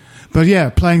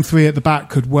 But playing 3 at the back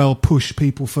could well push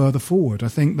people further forward. I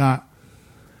think that.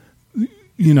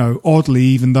 Oddly,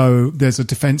 even though there's a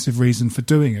defensive reason for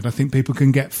doing it, I think people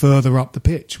can get further up the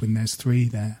pitch when there's 3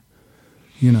 there.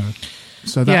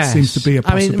 So that seems to be a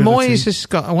possibility. I mean, Moyes has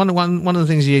got one of the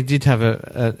things he did have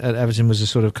at Everton was a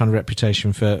sort of kind of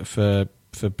reputation for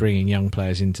bringing young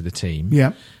players into the team.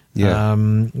 Yeah. Yeah.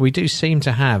 We do seem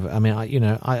to have. I mean,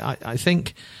 I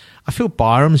think. I feel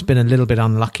Byram's been a little bit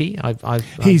unlucky.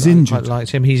 He's injured. I quite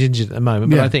liked him. He's injured at the moment,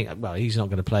 but Yeah. I think he's not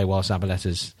going to play while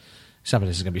Zabaleta's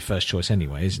going to be first choice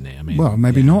anyway, isn't he? I mean, well,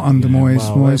 maybe not under Moyes.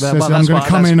 Moyes says, I'm going to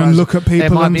come in and look at people.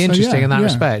 It might and be say, interesting in that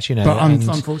respect, you know. But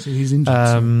unfortunately, he's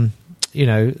injured. You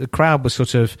know, the crowd was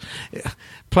sort of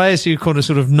players who kind of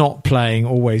sort of not playing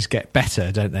always get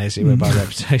better, don't they? As it were by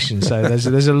reputation. So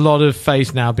there's a lot of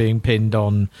faith now being pinned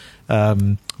on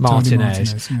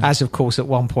Martinez, yeah. as of course at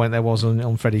one point there was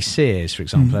on Freddie Sears, for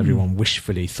example. Everyone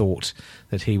wishfully thought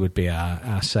that he would be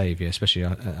our saviour, especially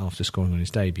after scoring on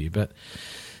his debut. But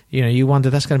you know, you wonder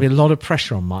that's going to be a lot of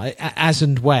pressure on Mike as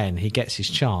and when he gets his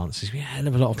chance. There's going to be a hell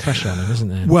of a lot of pressure on him, isn't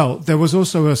there? Well, there was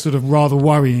also a sort of rather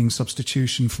worrying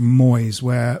substitution from Moyes,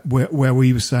 where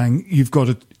we were saying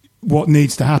what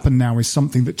needs to happen now is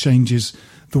something that changes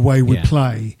the way we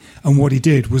play, and what he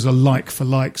did was a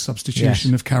like-for-like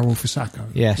substitution of Carroll for Sacco.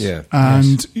 Yes. Yeah.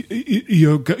 And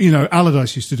you know,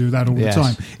 Allardyce used to do that all the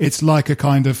time. It's like a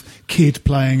kind of kid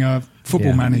playing a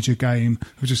football manager game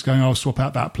of just going, I'll swap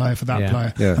out that player for that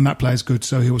player, and that player's good,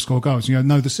 so he will score goals. You know,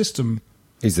 no, the system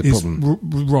is the problem.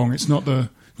 Wrong. It's not the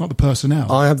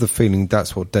personnel. I have the feeling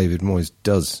that's what David Moyes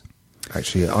does.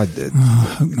 Actually, I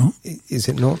hope not. Is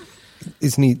it not?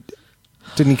 Isn't he?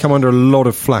 Didn't he come under a lot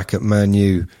of flack at Man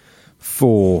U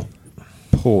for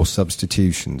poor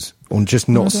substitutions, or just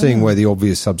not seeing where the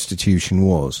obvious substitution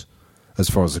was, as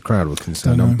far as the crowd were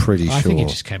concerned? I'm pretty sure. I think he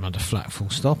just came under flack, full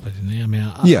stop, didn't he? I mean,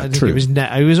 I think true.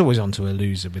 He was always onto a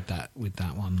loser with that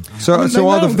one.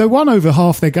 They won over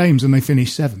half their games and they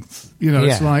finished 7th. You know,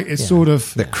 it's sort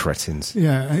of they're cretins.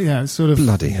 Yeah, it's sort of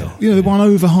bloody hell. You know, they won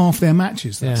over half their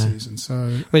matches that season.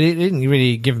 So, but it didn't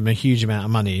really give them a huge amount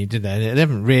of money, did they? They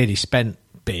haven't really spent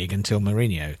big until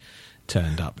Mourinho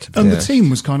turned up. And the team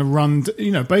was kind of run,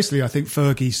 you know, basically I think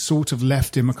Fergie sort of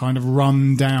left him a kind of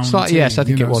run down team. Yes, I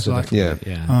think it was.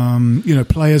 You know,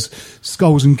 players,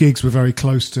 Scholes and Giggs were very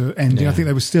close to ending. I think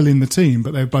they were still in the team,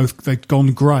 but they'd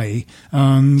gone grey,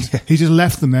 and he just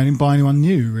left them there and didn't buy anyone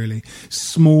new, really.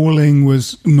 Smalling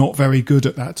was not very good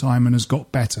at that time and has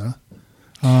got better.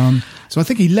 So I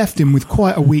think he left him with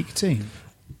quite a weak team.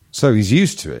 So he's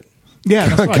used to it. Yeah,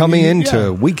 that's right. Coming into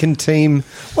a weakened team.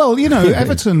 Well, you know,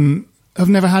 Everton have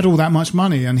never had all that much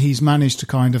money, and he's managed to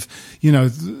kind of, you know,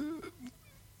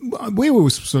 we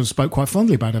always sort of spoke quite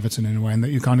fondly about Everton in a way, and that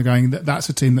you're kind of going, that's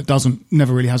a team that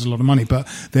never really has a lot of money, but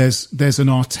there's an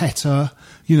Arteta,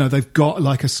 you know, they've got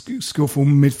like a skillful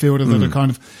midfielder that are kind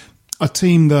of a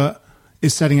team that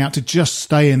is setting out to just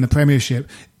stay in the Premiership.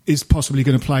 Is possibly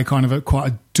going to play kind of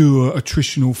quite a dour,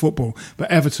 attritional football. But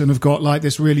Everton have got like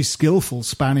this really skillful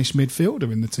Spanish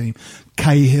midfielder in the team.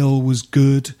 Cahill was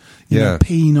good. You know,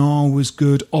 Pienaar was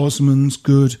good. Osman's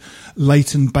good.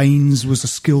 Leighton Baines was a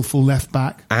skillful left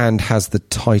back. And has the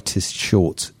tightest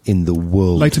shorts in the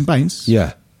world. Leighton Baines?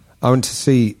 Yeah. I went to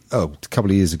see, a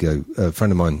couple of years ago, a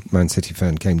friend of mine, Man City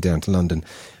fan, came down to London.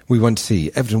 We went to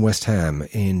see Everton West Ham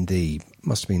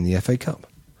must have been the FA Cup.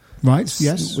 Right,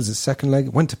 yes. Was it second leg?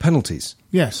 Went to penalties.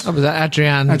 Yes. Oh, was that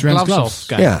Adrian's gloves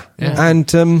game? Yeah.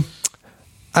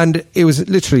 And it was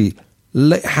literally,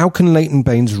 how can Leighton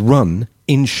Baines run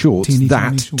in shorts Teeny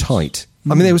that tight?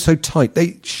 I mean, they were so tight.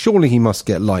 Surely he must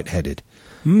get lightheaded.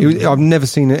 I've never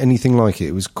seen anything like it.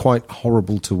 It was quite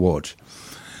horrible to watch.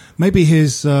 Maybe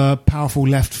his powerful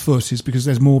left foot is because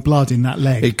there's more blood in that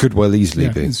leg. It could well easily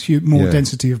be. There's more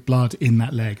density of blood in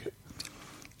that leg.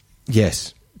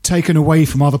 Yes. Taken away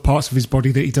from other parts of his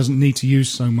body that he doesn't need to use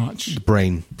so much. The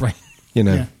brain. You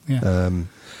know.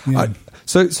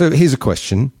 So here's a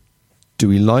question. Do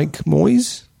we like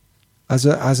Moyes as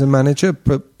a manager,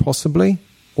 but possibly?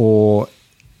 Or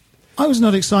I was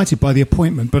not excited by the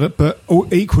appointment, but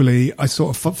equally, I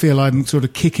sort of feel I'm sort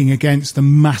of kicking against the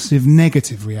massive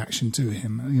negative reaction to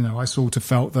him. You know, I sort of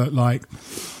felt that, like,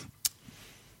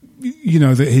 you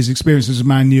know, that his experiences of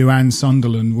Man U and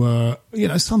Sunderland were, you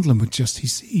know, Sunderland would just,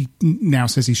 he now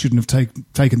says he shouldn't have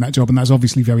taken that job, and that's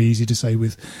obviously very easy to say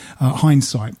with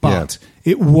hindsight, but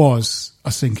it was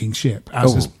a sinking ship,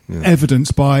 as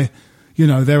evidenced by, you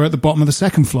know, they're at the bottom of the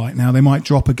second flight now. They might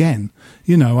drop again.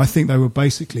 You know, I think they were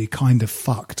basically kind of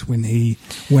fucked when he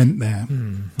went there.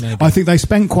 I think they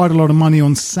spent quite a lot of money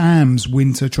on Sam's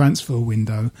winter transfer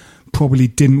window. Probably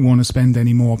didn't want to spend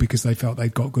any more because they felt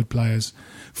they'd got good players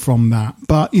from that.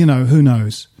 But, you know, who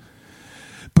knows?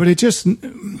 But you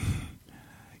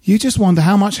just wonder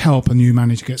how much help a new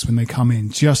manager gets when they come in,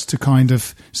 just to kind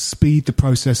of speed the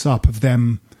process up of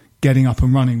them getting up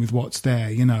and running with what's there,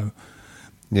 you know.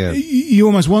 Yeah. You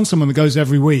almost want someone that goes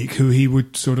every week who he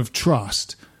would sort of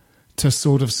trust to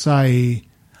sort of say,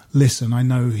 listen, I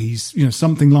know he's,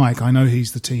 something like, I know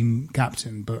he's the team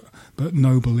captain, but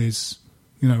Noble is,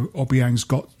 Obiang's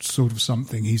got sort of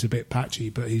something. He's a bit patchy,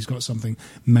 but he's got something.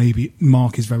 Maybe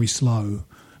Mark is very slow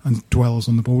and dwells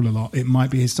on the ball a lot. It might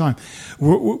be his time.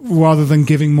 Rather than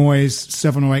giving Moyes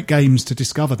 7 or 8 games to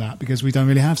discover that, because we don't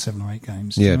really have 7 or 8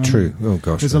 games. Yeah, true. Oh,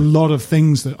 gosh. There's a lot of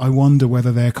things that I wonder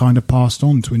whether they're kind of passed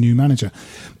on to a new manager.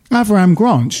 Avram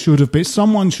Grant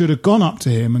someone should have gone up to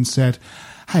him and said,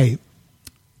 hey,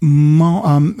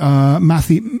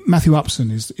 Matthew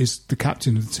Upson is the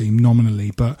captain of the team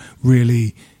nominally, but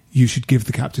really you should give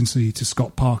the captaincy to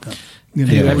Scott Parker.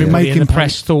 Everybody in the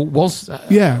press thought was...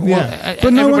 But no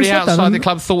everybody outside the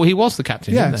club thought he was the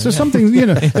captain. Yeah, so something,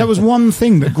 that was one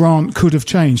thing that Grant could have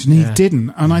changed, and he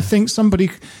didn't. And I think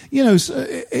somebody, there's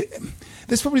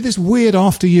probably this weird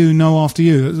after you,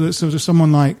 sort of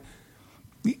someone like,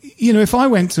 if I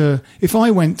went to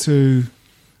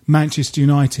Manchester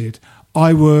United,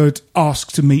 I would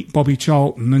ask to meet Bobby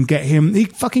Charlton and get him. He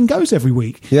fucking goes every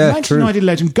week. Yeah, Manchester United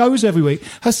legend goes every week,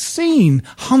 has seen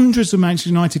hundreds of Manchester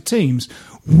United teams.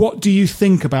 What do you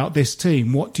think about this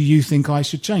team? What do you think I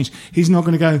should change? He's not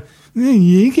going to go,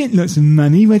 you get lots of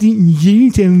money. Why didn't you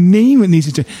tell me what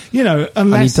needs to change? Unless...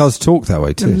 And he does talk that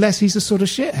way too. Unless he's a sort of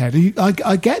shithead.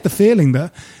 I get the feeling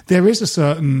that there is a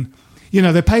certain...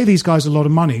 they pay these guys a lot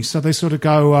of money, so they sort of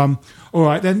go, all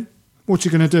right, then, what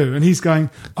you going to do? And he's going,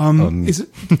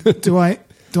 do I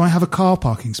have a car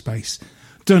parking space?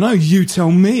 Don't know. You tell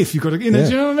me if you've got to. Do you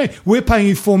know what I mean? We're paying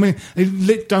you $4 million.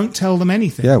 Don't tell them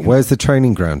anything. Yeah, where's the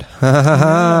training ground?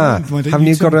 Haven't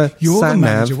you got a You're sat the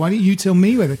manager. nav? Why don't you tell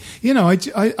me whether?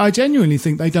 I genuinely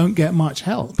think they don't get much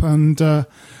help, and I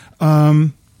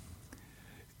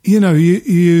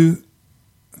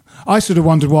sort of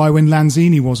wondered why, when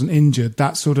Lanzini wasn't injured,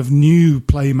 that sort of new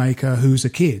playmaker who's a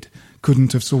kid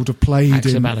couldn't have sort of played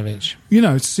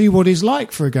Haksabanovic. See what he's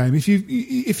like for a game. If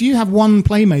you have one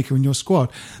playmaker in your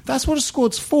squad, that's what a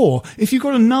squad's for. If you've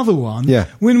got another one,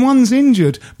 when one's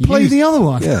injured, play the other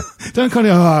one. Yeah. Don't kind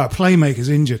of, playmaker's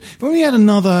injured. But when we had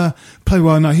another player,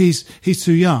 well, no, he's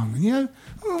too young.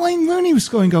 Wayne Rooney was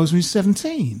scoring goals when he was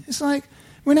 17. It's like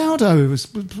Ronaldo was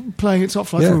playing at top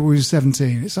flight when he was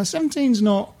 17. It's like 17's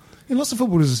not... Lots of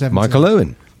footballers are 17. Michael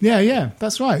Owen. Yeah,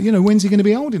 that's right. When's he going to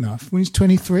be old enough? When he's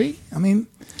 23? I mean...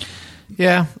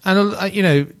 Yeah,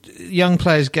 and, young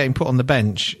players getting put on the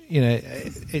bench,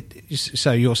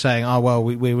 so you're saying,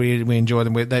 we enjoy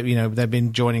them. They've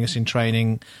been joining us in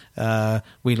training.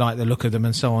 We like the look of them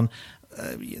and so on.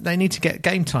 They need to get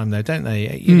game time, though, don't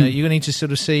they? You need to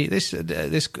sort of see this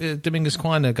Domingos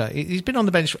Quina guy. He's been on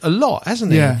the bench a lot,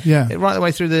 hasn't he? Yeah. Right the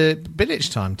way through the Bilic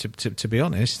time, to be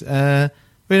honest.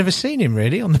 We've never seen him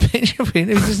really on the bench. He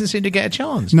doesn't seem to get a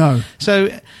chance. No. So,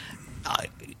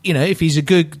 if he's a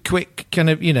good, quick, kind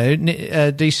of,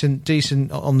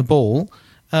 decent on the ball,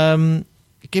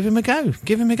 give him a go. I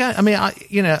mean,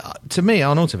 to me,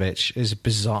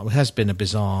 Arnautovic has been a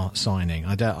bizarre signing.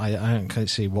 I don't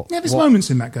see what. Yeah, there's moments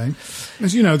in that game.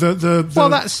 As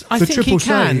I think he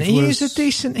can.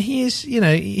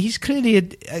 He's clearly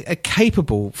a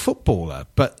capable footballer,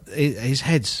 but his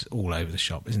head's all over the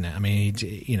shop, isn't it? I mean,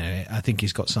 I think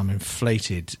he's got some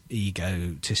inflated,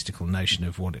 egotistical notion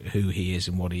of who he is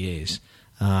and what he is.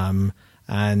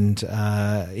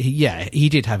 He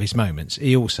did have his moments.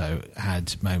 He also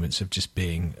had moments of just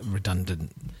being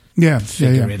redundant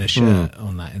figure in a shirt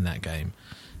in that game.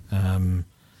 And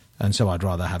so I'd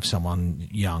rather have someone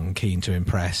young, keen to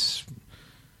impress,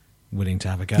 willing to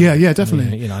have a go. Yeah,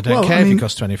 definitely. I don't care if it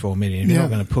costs 24 million. If you're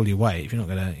not going to pull your weight, if you're not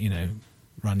going to,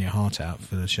 run your heart out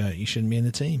for the shirt, you shouldn't be in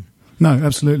the team. No,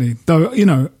 absolutely. Though,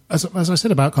 as I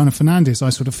said about kind of Fernandes, I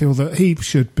sort of feel that he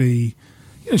should be...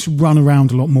 should run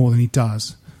around a lot more than he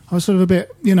does. I was sort of a bit,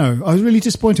 I was really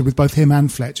disappointed with both him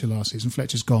and Fletcher last season.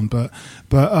 Fletcher's gone, but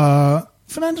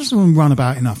Fernandes doesn't run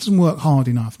about enough, doesn't work hard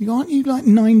enough. Aren't you like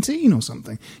 19 or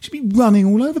something? You should be running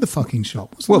all over the fucking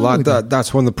shop. That's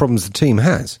one of the problems the team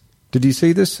has. Did you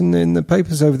see this in the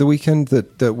papers over the weekend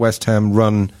that West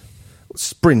Ham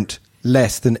sprint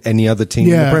less than any other team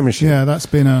in the Premiership? Yeah, that's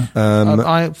been a...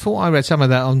 I thought I read some of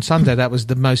that on Sunday. That was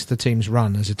the most the team's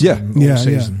run as a team all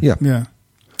season. Yeah.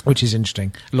 Which is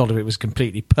interesting. A lot of it was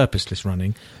completely purposeless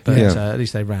running, but at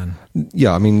least they ran.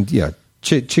 Yeah, I mean,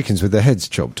 chickens with their heads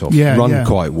chopped off run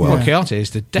quite well. Well, Chiarte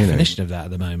is the definition of that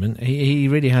at the moment. He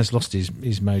really has lost his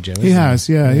mojo. He has,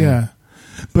 yeah.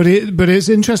 But it's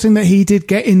interesting that he did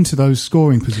get into those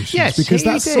scoring positions. Yes, because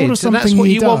that's did. sort of something and that's what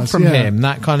he you does. want from him.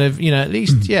 That kind of, at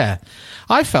least,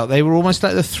 I felt they were almost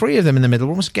like the three of them in the middle,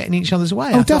 almost getting each other's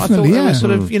way. Oh, definitely, I thought they were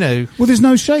sort of, Well, there's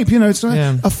no shape, It's like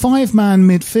a 5-man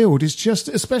midfield is just,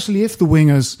 especially if the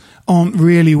wingers aren't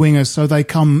really wingers, so they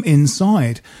come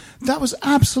inside. That was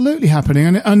absolutely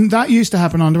happening, and that used to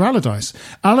happen under Allardyce.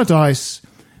 Allardyce,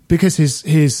 because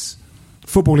his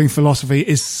footballing philosophy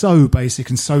is so basic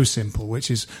and so simple,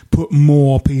 which is put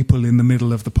more people in the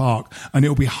middle of the park, and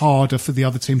it'll be harder for the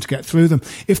other team to get through them.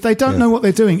 If they don't know what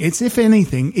they're doing, it's, if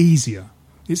anything, easier.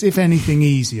 It's, if anything,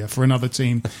 easier for another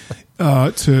team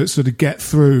to sort of get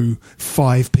through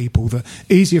 5 people.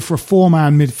 Easier for a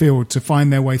 4-man midfield to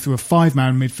find their way through a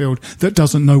 5-man midfield that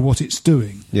doesn't know what it's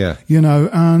doing. Yeah.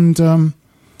 And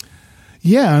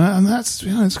that's,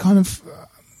 it's kind of,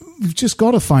 we've just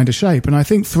got to find a shape. And I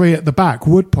think 3 at the back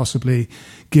would possibly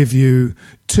give you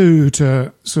 2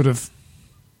 to sort of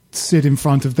sit in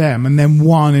front of them, and then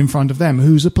 1 in front of them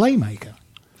who's a playmaker.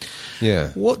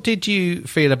 Yeah. What did you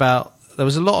feel about? There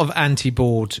was a lot of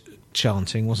anti-board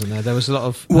chanting, wasn't there? There was a lot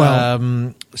of.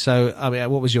 So, I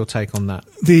mean, what was your take on that?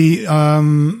 The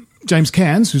James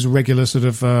Cairns, who's a regular sort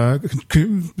of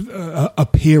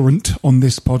appearant on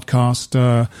this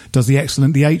podcast, does the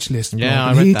excellent The H List.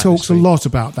 Yeah, blog, and he talks a lot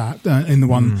about that in the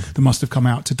one that must have come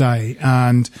out today,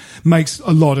 and makes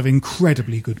a lot of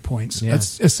incredibly good points. Yeah.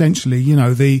 It's essentially,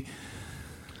 the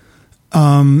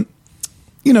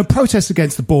protests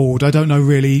against the board, I don't know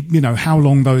really, how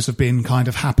long those have been kind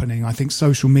of happening. I think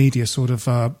social media sort of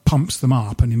pumps them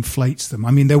up and inflates them.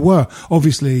 I mean,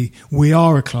 we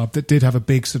are a club that did have a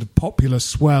big sort of popular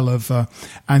swell of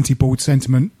anti-board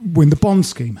sentiment when the bond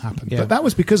scheme happened. Yeah. But that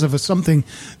was because of something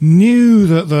new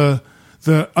that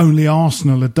only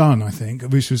Arsenal had done, I think,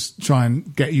 which was try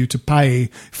and get you to pay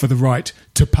for the right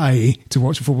to pay to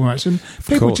watch a football match. And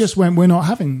people just went, we're not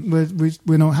having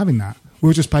that.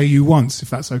 We'll just pay you once,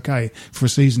 if that's okay, for a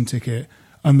season ticket,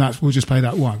 and we'll just pay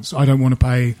that once. I don't want to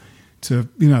pay to,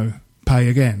 pay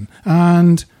again.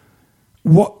 And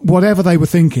whatever they were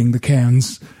thinking, the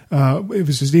Cairns, it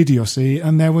was just idiocy,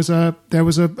 and there was a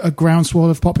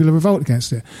groundswell of popular revolt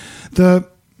against it.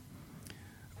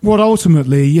 What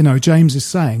ultimately, James is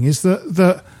saying is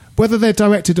that whether they're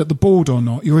directed at the board or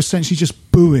not, you're essentially just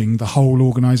booing the whole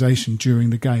organisation during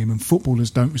the game, and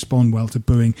footballers don't respond well to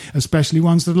booing, especially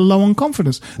ones that are low on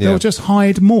confidence. They'll just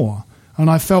hide more. And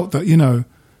I felt that,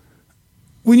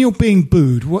 when you're being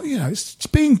booed,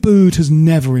 being booed has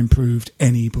never improved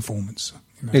any performance.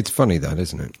 It's funny that,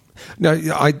 isn't it? No,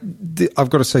 I've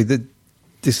got to say that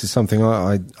this is something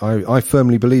I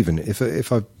firmly believe in.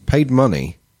 If I've paid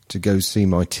money to go see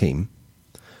my team,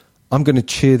 I'm going to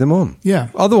cheer them on. Yeah.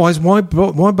 Otherwise, why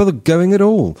bother going at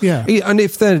all? Yeah. And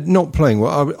if they're not playing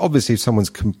well, obviously, if someone's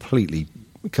complete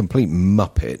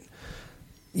muppet,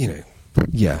 you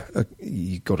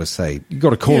got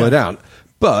to call it out.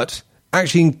 But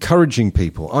actually encouraging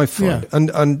people, I find,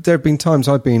 and there have been times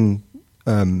I've been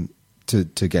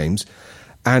to games,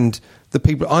 and the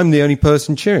people, I'm the only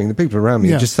person cheering. The people around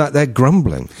me are just sat there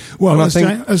grumbling. Well, and as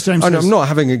James says, I'm not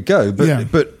having a go,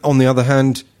 but on the other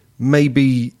hand,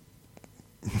 maybe.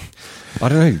 I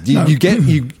don't know.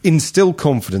 You instill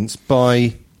confidence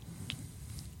by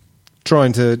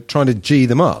trying to G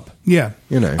them up. Yeah,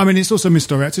 I mean, it's also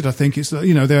misdirected. I think it's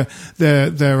there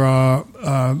are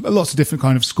lots of different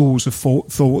kind of schools of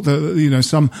thought that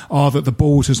some are that the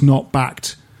board has not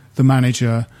backed the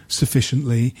manager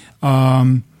sufficiently.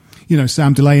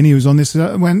 Sam Delaney was on this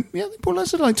when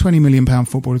that's like £20 million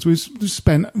footballers. We've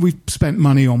spent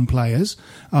money on players.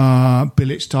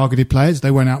 Bilic targeted players.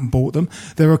 They went out and bought them.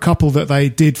 There are a couple that they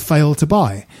did fail to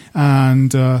buy,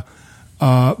 and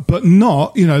but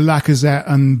not Lacazette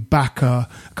and Bacca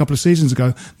a couple of seasons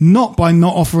ago. Not by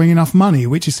not offering enough money,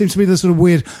 which seems to be the sort of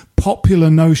weird popular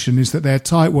notion is that they're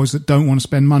tightwads that don't want to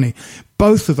spend money.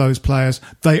 Both of those players,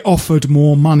 they offered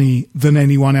more money than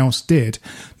anyone else did.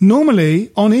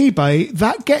 Normally, on eBay,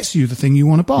 that gets you the thing you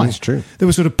want to buy. That's true. There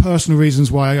were sort of personal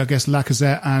reasons why I guess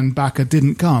Lacazette and Bacca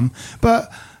didn't come.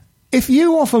 But if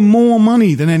you offer more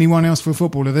money than anyone else for a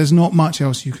footballer, there's not much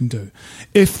else you can do.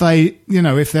 If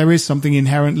there is something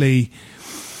inherently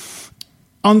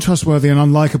untrustworthy and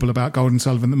unlikable about Golden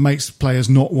Sullivan that makes players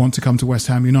not want to come to West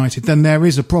Ham United, then there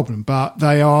is a problem. But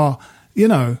they are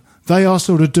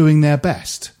sort of doing their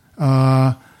best.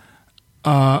 In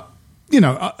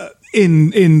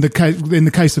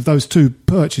the case of those 2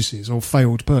 purchases or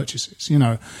failed purchases,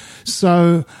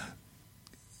 So,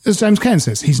 as James Cairns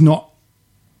says, he's not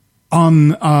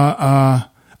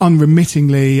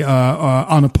unremittingly,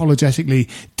 unapologetically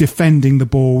defending the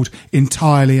board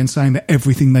entirely and saying that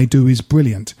everything they do is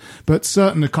brilliant. But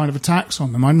certain kind of attacks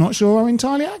on them, I'm not sure are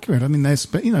entirely accurate. I mean, they're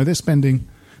spending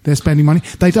money.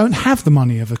 They don't have the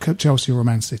money of a Chelsea or a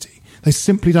Man City. They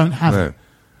simply don't have it.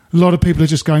 A lot of people are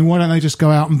just going, why don't they just go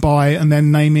out and buy it, and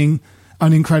then naming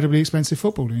an incredibly expensive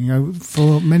footballer,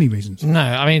 for many reasons. No,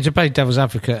 I mean, to play devil's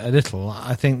advocate a little,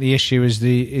 I think the issue is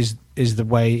the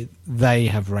way they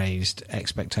have raised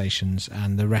expectations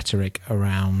and the rhetoric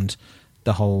around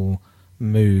the whole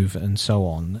move and so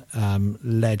on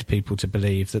led people to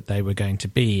believe that they were going to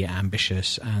be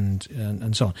ambitious and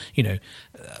so on.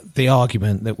 The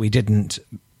argument that we didn't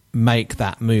make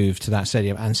that move to that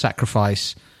stadium and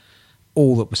sacrifice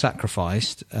all that was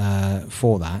sacrificed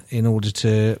for that in order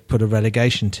to put a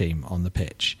relegation team on the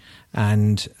pitch.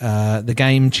 And the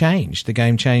game changed. The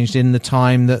game changed in the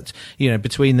time that,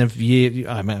 between the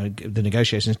the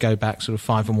negotiations go back sort of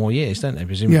 5 or more years, don't they,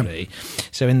 presumably? Yeah.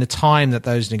 So in the time that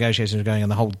those negotiations were going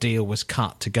and the whole deal was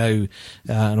cut to go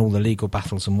and all the legal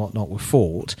battles and whatnot were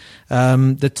fought,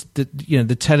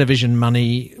 the television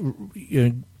money,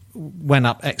 went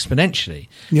up exponentially.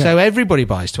 Yeah. So everybody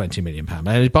buys £20 million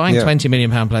players. Buying £20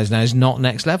 million players now is not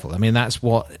next level. I mean, that's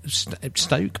what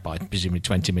Stoke buy, presumably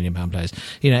 £20 million players.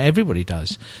 Everybody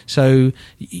does. So,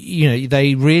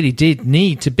 they really did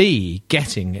need to be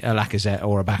getting a Lacazette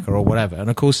or a Bacca or whatever. And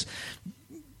of course,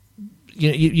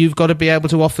 you've got to be able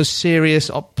to offer serious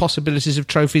possibilities of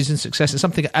trophies and success and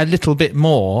something a little bit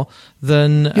more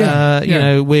than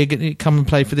we're going to come and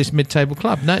play for this mid-table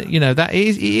club. No, that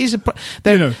is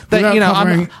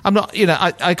I'm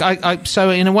not. So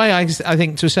in a way, I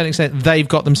think to a certain extent they've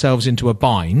got themselves into a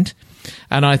bind,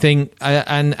 and I think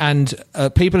and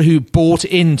people who bought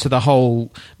into the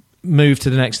whole move to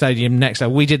the next stadium next.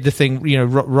 We did the thing,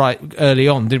 right early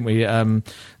on, didn't we?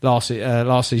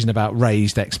 Last season about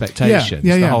raised expectations.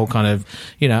 The whole kind of,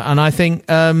 and I think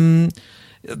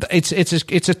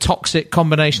it's a toxic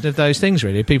combination of those things,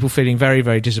 really. People feeling very,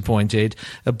 very disappointed.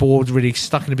 A board really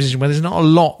stuck in a position where there's not a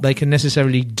lot they can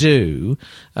necessarily do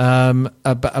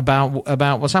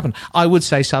about what's happened. I would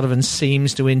say Sullivan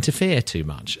seems to interfere too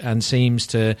much and seems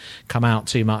to come out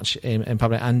too much in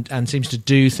public and seems to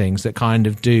do things that kind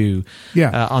of do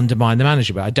undermine the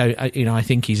manager. But I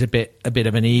think he's a bit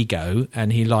of an ego,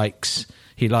 and he likes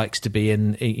to be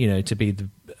in, to be the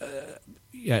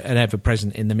and ever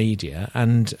present in the media,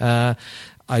 and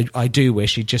I do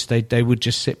wish they would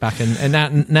just sit back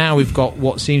and now we've got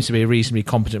what seems to be a reasonably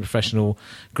competent professional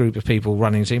group of people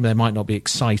running a team. They might not be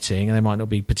exciting and they might not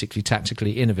be particularly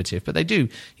tactically innovative, but they do,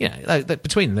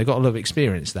 between them they've got a lot of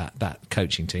experience, that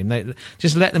coaching team. They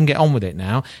just let them get on with it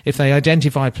now. If they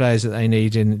identify players that they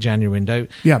need in the January window,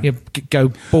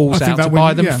 go balls out to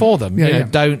buy them for them.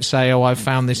 Don't say, I've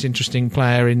found this interesting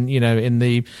player in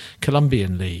the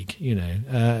Colombian league,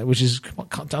 which is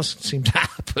what does seem to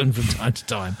happen from time to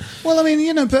time. Well, I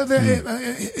mean, but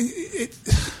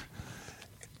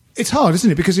it's hard, isn't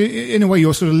it? Because in a way,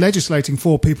 you're sort of legislating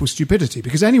for people's stupidity.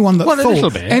 Because anyone that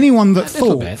thought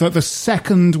that the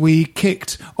second we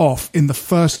kicked off in the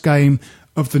first game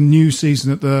of the new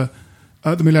season at the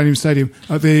Millennium Stadium,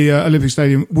 at the Olympic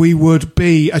Stadium, we would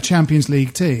be a Champions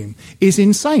League team is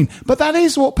insane. But that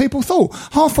is what people thought.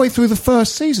 Halfway through the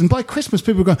first season, by Christmas,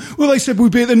 people were going, well, they said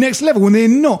we'd be at the next level, when they're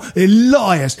not. They're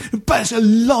liars. But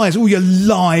liars. All your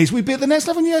lies. We'd be at the next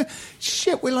level. And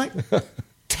shit, we're like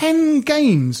 10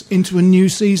 games into a new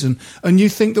season, and you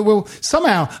think that we'll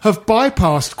somehow have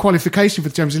bypassed qualification for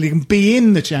the Champions League and be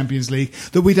in the Champions League,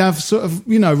 that we'd have sort of,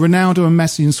 Ronaldo and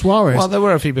Messi and Suarez. Well, there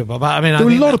were a few people, but there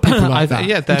were a lot of people like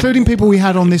that, including people we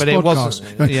had on this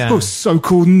podcast.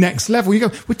 So-called next level. You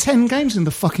go, we're 10 games in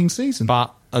the fucking season.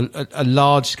 But a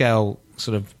large-scale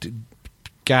sort of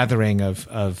gathering of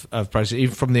process,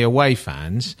 even from the away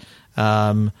fans,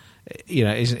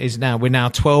 is now we're now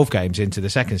 12 games into the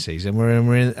second season.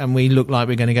 And we look like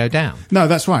we're going to go down. No,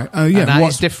 that's right. And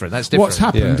that's different. That's different.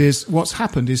 What's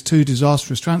happened is 2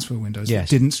 disastrous transfer windows that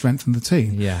didn't strengthen the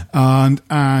team. Yeah,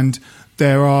 and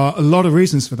there are a lot of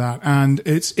reasons for that, and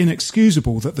it's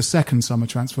inexcusable that the second summer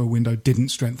transfer window didn't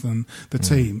strengthen the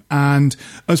team. And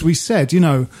as we said,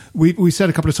 we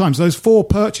said a couple of times, those 4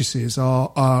 purchases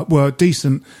were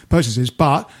decent purchases,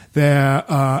 but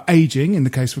they're aging. In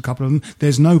the case of a couple of them,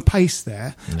 there's no pace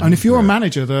there. And if you're a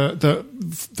manager, the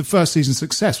first season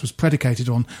success was predicated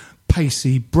on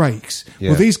pacey breaks.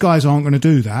 Well, these guys aren't going to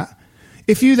do that.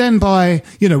 If you then buy,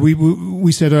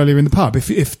 we said earlier in the pub,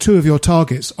 if 2 of your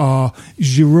targets are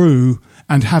Giroud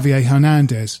and Javier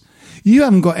Hernandez, you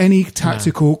haven't got any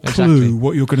tactical clue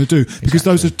what you're going to do, because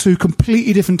those are 2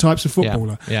 completely different types of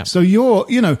footballer. Yeah. So you're,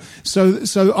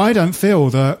 so I don't feel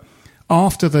that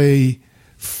after the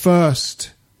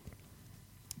first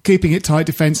keeping it tight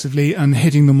defensively and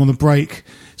hitting them on the break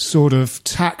sort of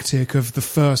tactic of the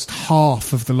first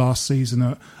half of the last season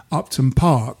at Upton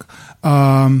Park,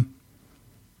 that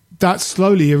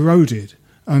slowly eroded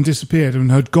and disappeared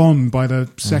and had gone by the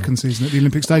second season at the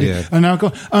Olympic Stadium. Yeah. And now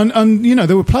gone. And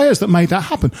there were players that made that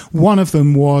happen. One of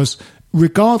them was,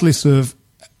 regardless of,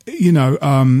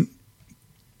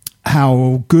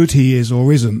 how good he is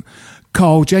or isn't,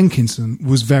 Carl Jenkinson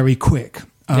was very quick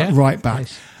at right back.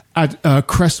 Nice.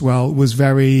 Cresswell was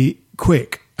very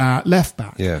quick at left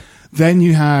back. Yeah. Then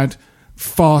you had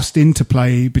fast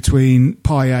interplay between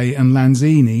Payet and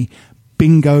Lanzini.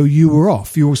 Bingo, you were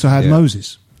off. You also had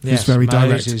Moses. Yes, was very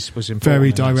direct, was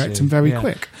very direct and very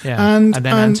quick. Yeah. And then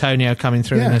Antonio coming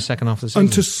through in the second half of the season.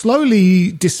 And to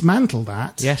slowly dismantle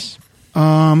that. Yes.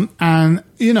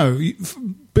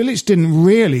 Bilic didn't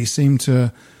really seem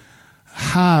to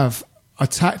have a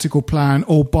tactical plan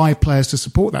or buy players to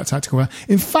support that tactical plan.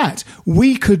 In fact,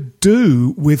 we could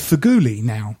do with Feghouli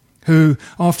now, who,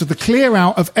 after the clear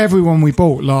out of everyone we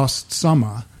bought last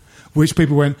summer, which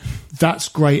people went, that's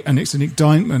great, and it's an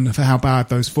indictment for how bad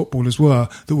those footballers were,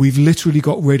 that we've literally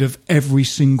got rid of every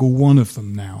single one of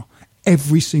them now.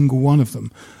 Every single one of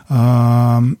them,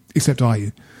 except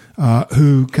Ayew,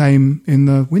 who came in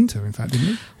the winter, in fact, didn't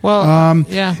he? Well,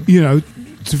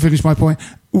 to finish my point,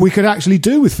 we could actually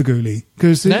do with Feghouli,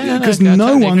 because no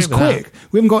totally one's quick.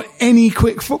 We haven't got any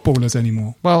quick footballers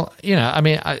anymore. Well,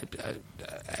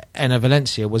 Enner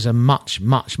Valencia was a much,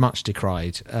 much, much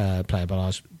decried player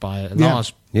by a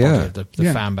large body of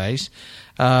the fan base.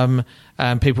 And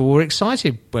people were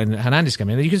excited when Hernandez came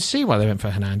in. You could see why they went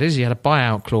for Hernandez. He had a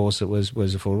buyout clause that was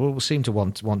affordable, seemed to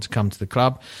want to come to the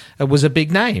club. It was a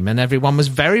big name, and everyone was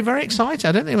very, very excited.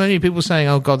 I don't think many people were saying,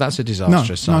 oh, God, that's a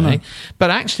disastrous signing. No.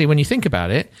 But actually, when you think about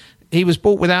it, he was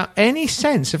bought without any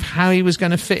sense of how he was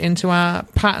going to fit into our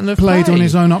pattern of play. Played on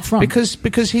his own up front.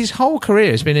 Because his whole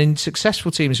career has been in successful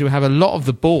teams who have a lot of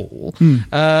the ball,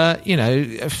 have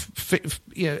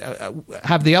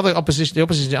the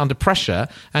opposition under pressure,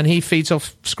 and he feeds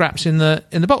off scraps in the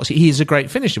box. He is a great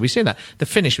finisher. We see that. The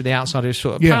finish with the outside of his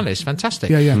foot at Palace, fantastic.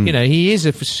 He is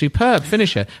a superb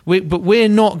finisher. But we're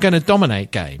not going to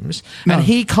dominate games, and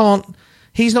he can't.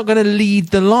 He's not going to lead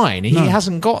the line. He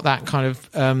hasn't got that kind of,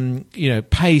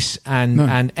 pace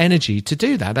and energy to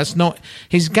do that. That's not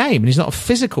his game, and he's not a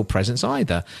physical presence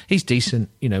either. He's decent,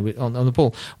 on the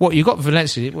ball. What you got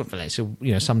Valencia,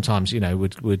 sometimes,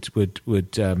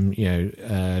 would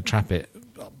trap it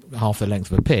half the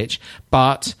length of a pitch,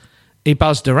 but he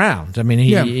buzzed around. I mean,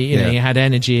 he had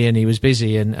energy and he was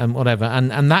busy and whatever,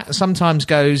 and that sometimes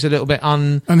goes a little bit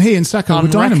and he and Saka were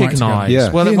dynamite together.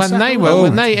 Yeah. Well,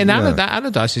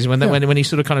 Allardyce's when he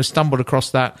sort of kind of stumbled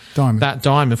across that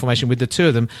diamond formation with the two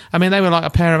of them. I mean, they were like a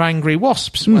pair of angry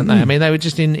wasps, weren't they? I mean, they were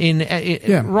just in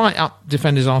right up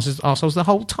defenders' arseholes the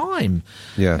whole time.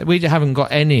 Yeah, we haven't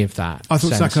got any of that. I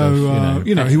thought Saka,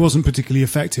 he wasn't particularly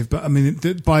effective, but I mean,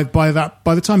 by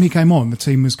the time he came on, the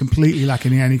team was completely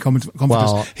lacking any confidence.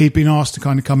 Well, he'd been asked to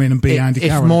kind of come in and be Andy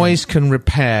Carroll. If Moyes can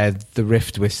repair the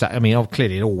rift with Saka, I mean,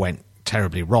 clearly it all went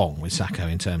terribly wrong with Saka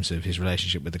in terms of his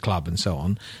relationship with the club and so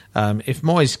on. If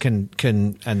Moyes can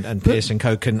and Pearce and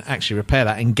co can actually repair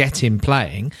that and get him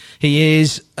playing, he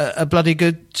is a bloody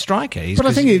good striker.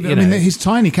 I think his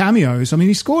tiny cameos. I mean,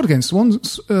 he scored against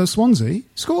Swansea.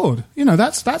 Scored.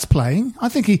 That's playing. I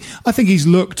think he's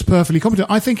looked perfectly competent.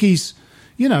 I think he's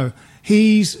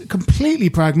He's completely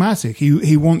pragmatic.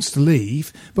 He wants to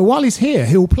leave, but while he's here,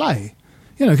 he'll play.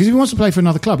 Because if he wants to play for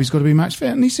another club, he's got to be match fit.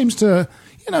 And he seems to,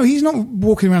 he's not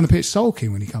walking around the pitch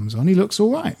sulking when he comes on. He looks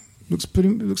all right. Looks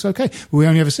okay. But we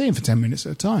only ever see him for 10 minutes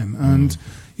at a time. And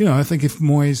I think if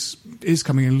Moyes is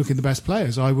coming in and looking at the best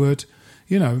players, I would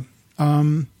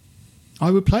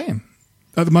play him.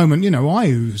 At the moment,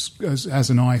 Ayew has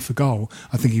an eye for goal.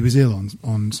 I think he was ill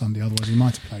on Sunday, otherwise he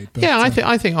might have played. But, I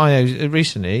think Ayew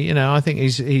recently, I think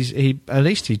he at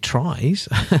least he tries.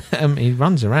 He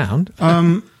runs around.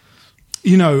 Another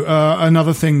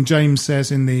thing James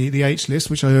says in the H list,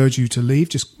 which I urge you to leave,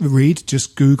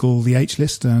 just Google the H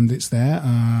list and it's there.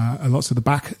 Lots of the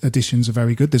back editions are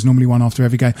very good. There's normally one after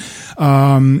every game.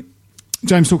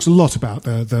 James talks a lot about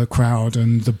the crowd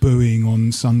and the booing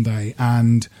on Sunday,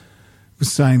 and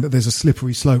was saying that there's a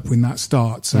slippery slope when that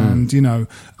starts. And,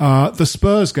 the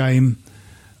Spurs game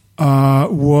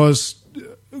was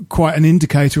quite an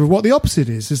indicator of what the opposite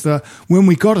is that when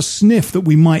we got a sniff that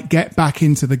we might get back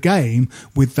into the game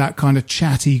with that kind of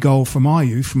chatty goal from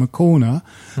Ayew from a corner,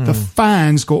 the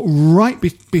fans got right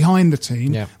behind the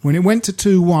team. Yeah. When it went to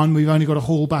 2-1, we've only got to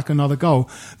haul back another goal.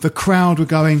 The crowd were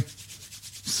going,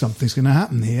 something's going to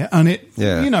happen here. And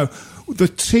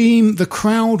the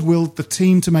crowd willed the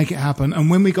team to make it happen, and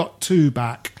when we got 2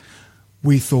 back,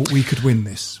 we thought we could win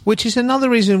this. Which is another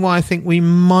reason why I think we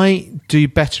might do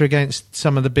better against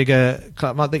some of the bigger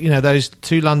clubs, like those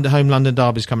 2 home London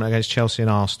derbies coming against Chelsea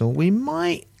and Arsenal. We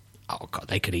might. Oh God,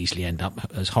 they could easily end up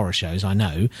as horror shows, I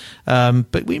know,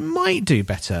 but we might do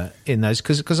better in those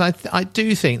because I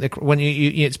do think that when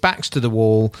it's backs to the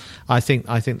wall, I think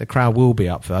the crowd will be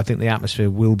up for. I think the atmosphere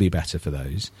will be better for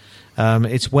those.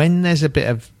 It's when there's a bit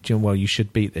of you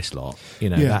should beat this lot.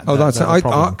 That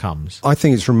problem comes. I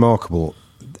think it's remarkable.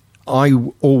 I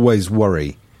always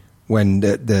worry when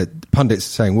the pundits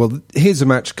are saying, "Well, here's a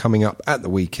match coming up at the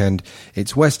weekend.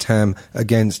 It's West Ham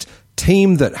against."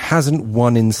 Team that hasn't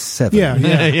won in 7.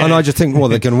 And I just think, well,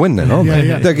 they're going to win then, aren't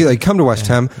they? They come to West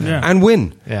Ham and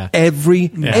win every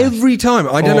time.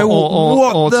 I don't know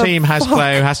what or the team has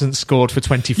player who hasn't scored for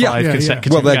 25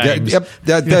 consecutive games.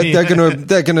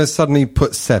 They're going to suddenly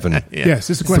put 7.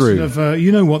 Yes, it's a question of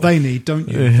you know what they need, don't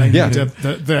you? They need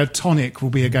their tonic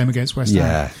will be a game against West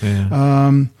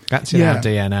Ham. That's in our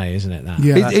DNA, isn't it?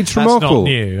 That it's remarkable. That's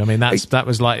not new. I mean,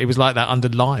 it was like that under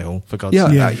Lyle, for God's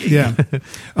sake.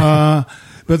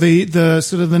 But the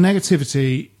sort of the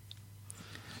negativity,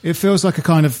 it feels like a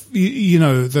kind of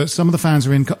that some of the fans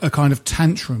are in a kind of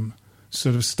tantrum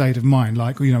sort of state of mind,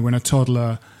 like when a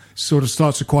toddler sort of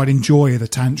starts to quite enjoy the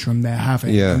tantrum they're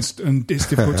having, and it's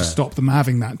difficult to stop them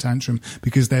having that tantrum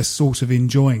because they're sort of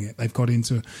enjoying it. They've got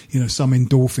into some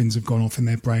endorphins have gone off in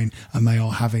their brain, and they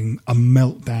are having a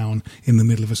meltdown in the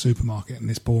middle of a supermarket. And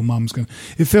this poor mum's going.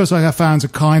 It feels like our fans are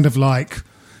kind of like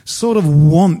sort of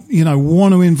want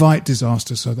to invite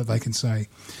disaster so that they can say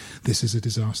this is a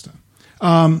disaster.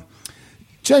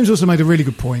 James also made a really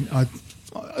good point. I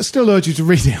still urge you to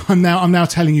read it. I'm now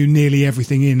telling you nearly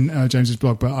everything in James's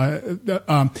blog, but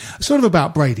sort of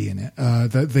about Brady in it.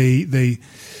 That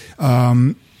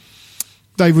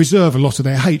they reserve a lot of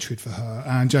their hatred for her,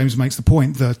 and James makes the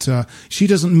point that she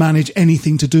doesn't manage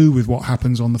anything to do with what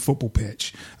happens on the football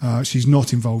pitch. She's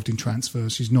not involved in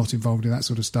transfers. She's not involved in that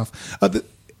sort of stuff.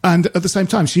 And at the same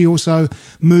time, she also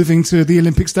moving to the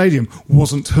Olympic Stadium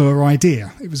wasn't her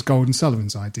idea. It was Golden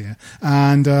Sullivan's idea.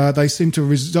 And they seem to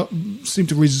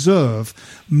reserve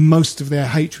most of their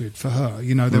hatred for her.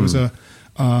 There was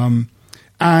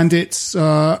and it's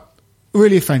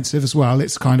really offensive as well.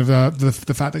 It's kind of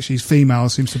the fact that she's female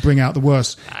seems to bring out the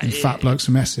worst in fat blokes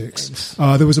from Essex.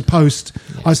 There was a post.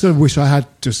 I sort of wish I had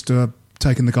just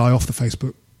taken the guy off the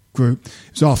Facebook group. It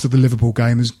was after the Liverpool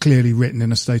game. It was clearly written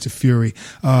in a state of fury.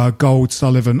 Gold,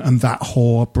 Sullivan, and that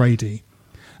whore Brady.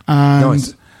 And,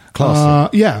 nice.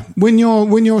 Classy. When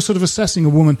you're sort of assessing a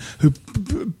woman who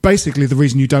basically the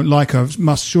reason you don't like her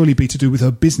must surely be to do with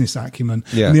her business acumen.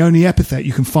 Yeah. And the only epithet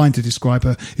you can find to describe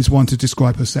her is one to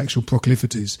describe her sexual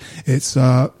proclivities.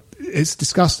 It's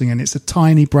disgusting, and it's a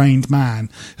tiny-brained man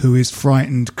who is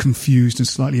frightened, confused, and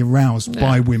slightly aroused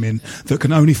by women that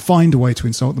can only find a way to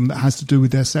insult them that has to do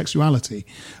with their sexuality.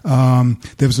 There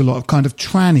was a lot of kind of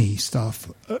tranny stuff.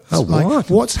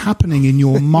 What's happening in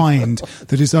your mind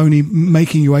that is only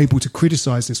making you able to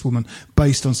criticise this woman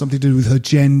based on something to do with her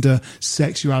gender,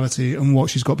 sexuality, and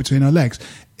what she's got between her legs?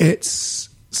 It's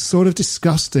sort of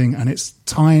disgusting, and it's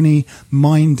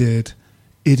tiny-minded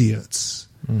idiots.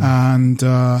 And,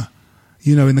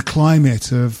 in the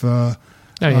climate of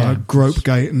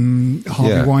Gropegate and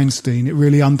Harvey Weinstein, it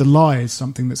really underlies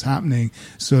something that's happening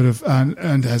sort of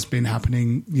and has been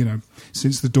happening,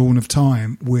 since the dawn of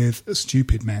time with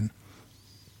stupid men.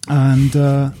 And,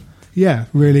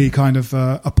 really kind of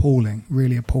appalling,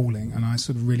 really appalling. And I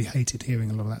sort of really hated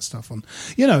hearing a lot of that stuff on.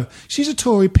 She's a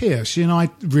Tory peer. She and I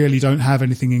really don't have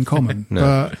anything in common.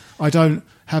 But I don't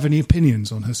have any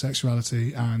opinions on her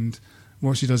sexuality and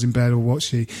what she does in bed or what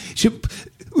she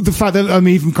the fact that I'm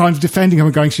even kind of defending her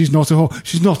and going, she's not a whore.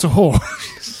 She's not a whore.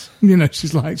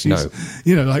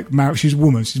 She's a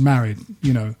woman. She's married.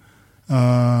 It's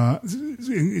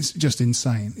just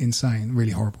insane,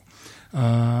 really horrible.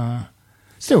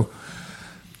 Still,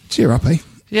 cheer up, eh?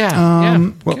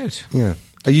 Good. Yeah.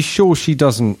 Are you sure she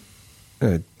doesn't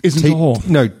isn't a whore?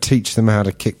 No, teach them how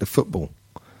to kick the football.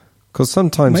 Because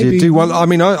sometimes you do well. I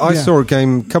mean, I saw a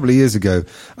game a couple of years ago,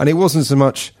 and it wasn't so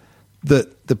much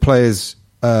that the players,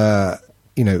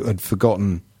 had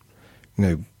forgotten,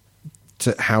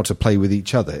 how to play with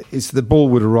each other. It's the ball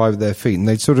would arrive at their feet, and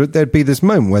there'd be this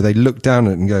moment where they look down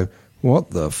at it and go,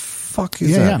 "What the fuck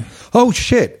is that? Yeah. Oh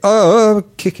shit!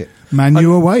 Kick it."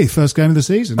 Manu away, first game of the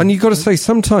season. And you've got to say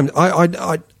sometimes,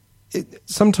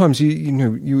 sometimes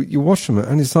you watch them,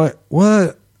 and it's like,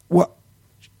 what?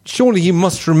 Surely you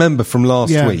must remember from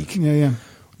last week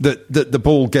that the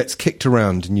ball gets kicked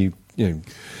around and you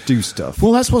do stuff.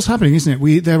 Well, that's what's happening, isn't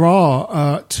it? There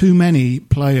are too many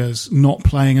players not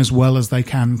playing as well as they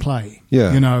can play.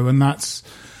 Yeah. And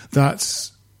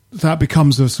that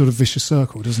becomes a sort of vicious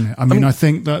circle, doesn't it? I mean, I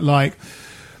think that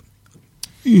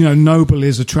Noble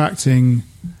is attracting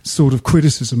sort of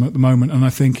criticism at the moment, and I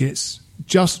think it's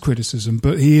just criticism,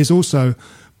 but he is also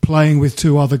playing with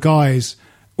two other guys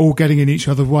all getting in each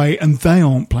other's way, and they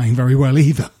aren't playing very well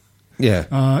either. Yeah.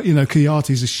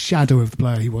 Kouyate's a shadow of the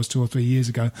player he was 2 or 3 years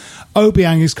ago.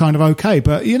 Obiang is kind of okay,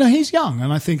 but, he's young,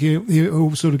 and I think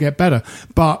he'll sort of get better.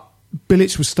 But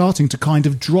Bilic was starting to kind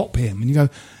of drop him, and you go,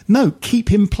 no, keep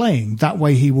him playing. That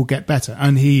way he will get better.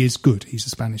 And he is good. He's a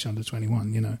Spanish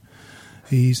under-21,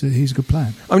 He's a good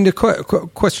player. I mean, the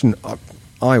question I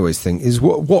always think is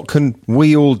what can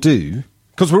we all do?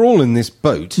 Because we're all in this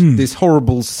boat, this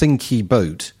horrible, sinky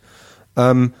boat,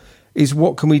 is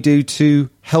what can we do to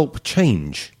help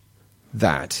change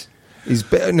that?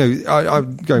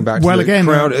 I'm going back to the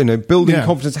crowd, building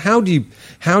confidence. How do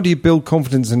you build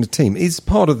confidence in a team? Is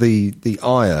part of the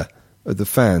ire of the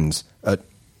fans at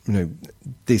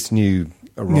this new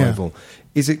arrival? Yeah.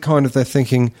 Is it kind of they're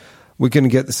thinking we're going to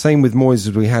get the same with Moyes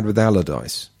as we had with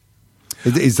Allardyce?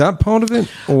 Is that part of it,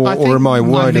 or am I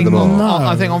wide of the mark? No.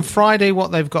 I think on Friday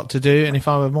what they've got to do, and if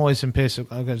I were Moyes and Pearce, I'm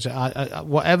going to say,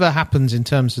 whatever happens in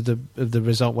terms of the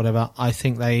result, whatever, I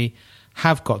think they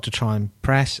have got to try and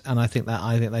press, and I think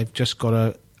they've just got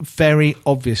to very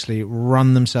obviously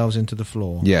run themselves into the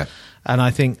floor. Yeah. And I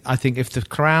think if the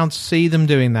crowd see them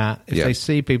doing that, if they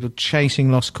see people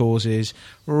chasing lost causes,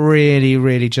 really,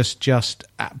 really just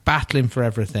battling for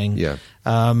everything,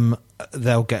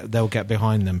 they'll get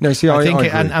behind them. No, see, I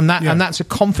think and that's a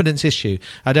confidence issue.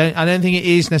 I don't think it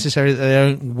is necessarily that they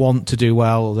don't want to do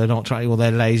well, or they're not trying, or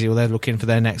they're lazy, or they're looking for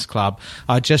their next club.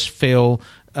 I just feel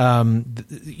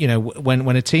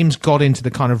when a team's got into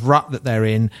the kind of rut that they're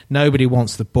in, nobody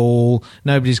wants the ball.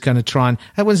 Nobody's going to try and.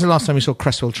 When's the last time we saw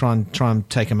Cresswell try and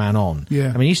take a man on? Yeah,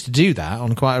 I mean, he used to do that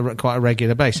on quite a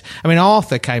regular basis. I mean,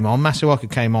 Arthur came on, Masuaku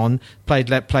came on, played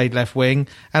left wing,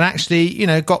 and actually,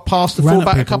 got past the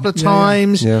fullback a couple of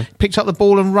times, picked up the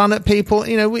ball and run at people.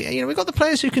 We've got the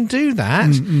players who can do that.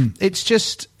 It's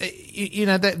just.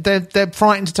 They're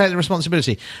frightened to take the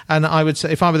responsibility, and I would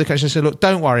say, if I were the coach, I'd say, look,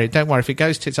 don't worry, if it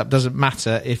goes tits up, doesn't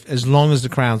matter, as long as the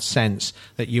crowd sense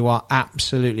that you are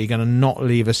absolutely going to not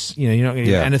leave us, you're not going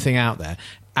to leave anything out there,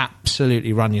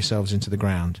 absolutely run yourselves into the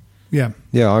ground. I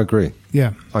agree.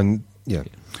 And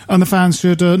the fans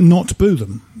should not boo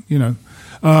them.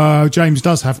 James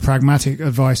does have pragmatic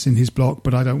advice in his blog,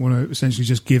 but I don't want to essentially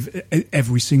just give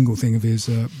every single thing of his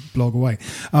blog away.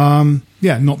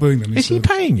 Not booing them. Is he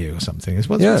paying you or something?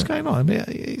 What's going on? I mean,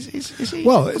 is he?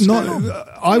 Well,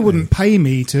 I wouldn't pay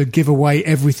me to give away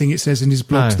everything it says in his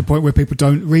blog to the point where people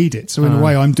don't read it. So in a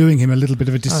way, I'm doing him a little bit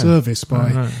of a disservice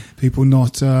by people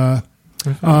not.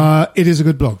 It is a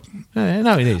good blog.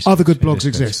 No, it is. Other good blogs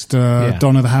exist.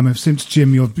 Donna the Hammer. Since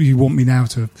Jim, you want me now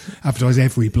to advertise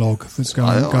every blog that's going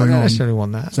on. I don't necessarily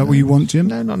want that. Is that what you want, Jim?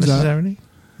 No, not necessarily.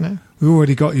 No. We've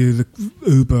already got you the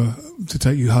Uber to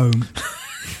take you home.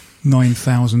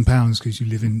 £9,000 because you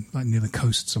live in near the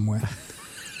coast somewhere.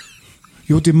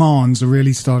 Your demands are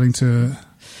really starting to.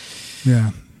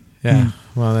 Yeah.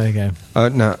 Well, there you go.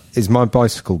 Now, is my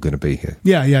bicycle going to be here?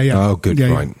 Yeah. Oh, good.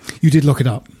 Right. Yeah. You did look it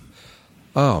up.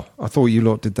 Oh, I thought you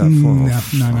lot did that for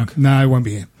No, it won't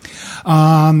be here.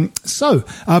 So,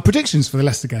 predictions for the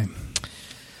Leicester game?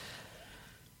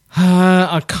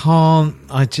 I can't.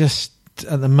 I just,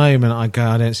 at the moment, I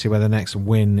don't see where the next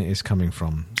win is coming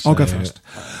from. So. I'll go first.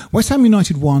 West Ham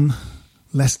United 1,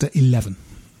 Leicester 11.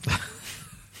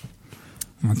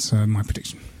 That's my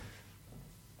prediction.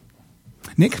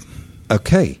 Nick?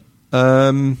 Okay.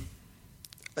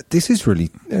 This is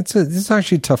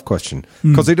actually a tough question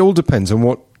because it all depends on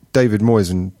what David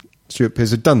Moyes and Stuart Pearce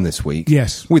have done this week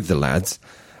with the lads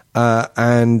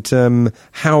and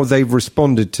how they've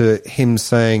responded to him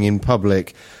saying in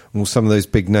public, well, some of those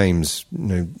big names,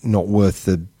 not worth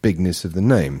the bigness of the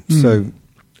name. So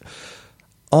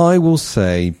I will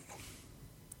say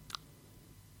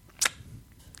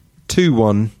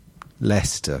 2-1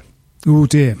 Leicester. Oh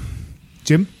dear.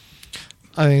 Jim?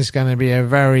 I think it's going to be a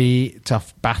very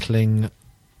tough battling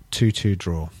 2-2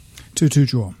 draw. 2-2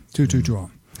 draw. 2-2 draw.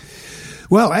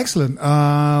 Well, excellent.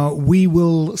 We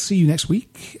will see you next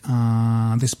week. This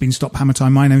has been Stop Hammer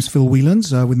Time. My name's Phil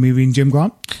Whelans. With me being Jim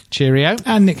Grant. Cheerio.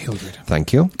 And Nick Hildred.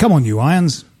 Thank you. Come on, you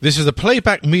Irons. This is a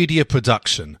Playback Media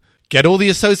production. Get all the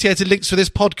associated links for this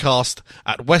podcast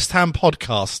at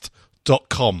westhampodcast.com.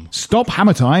 StopHammerTime.com. Stop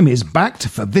Hammer Time is backed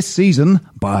for this season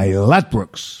by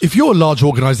Ladbrokes. If you're a large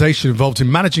organisation involved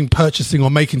in managing, purchasing or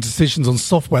making decisions on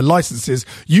software licenses,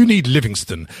 you need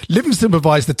Livingston. Livingston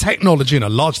provides the technology and a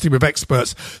large team of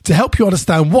experts to help you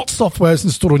understand what software is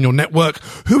installed on your network,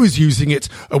 who is using it,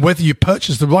 and whether you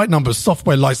purchase the right number of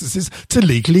software licenses to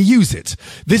legally use it.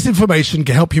 This information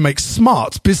can help you make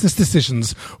smart business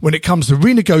decisions when it comes to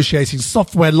renegotiating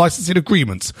software licensing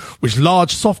agreements with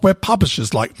large software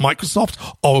publishers like Microsoft,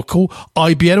 Oracle,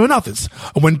 IBM and others,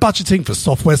 and when budgeting for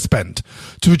software spend.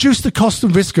 To reduce the cost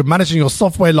and risk of managing your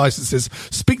software licenses,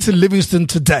 speak to Livingston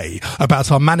today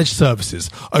about our managed services.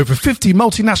 Over 50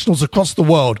 multinationals across the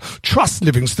world trust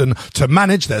Livingston to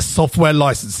manage their software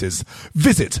licenses.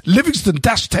 Visit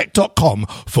livingston-tech.com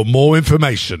for more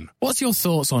information. What's your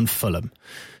thoughts on Fulham?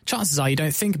 Chances are you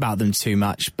don't think about them too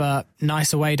much, but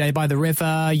nice away day by the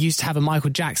river, used to have a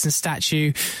Michael Jackson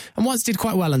statue, and once did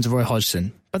quite well under Roy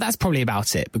Hodgson. But that's probably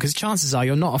about it, because chances are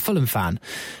you're not a Fulham fan.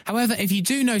 However, if you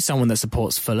do know someone that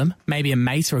supports Fulham, maybe a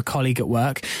mate or a colleague at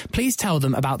work, please tell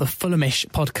them about the Fulhamish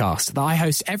podcast that I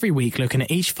host every week, looking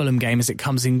at each Fulham game as it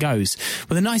comes and goes,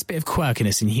 with a nice bit of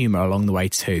quirkiness and humour along the way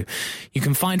too. You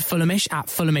can find Fulhamish at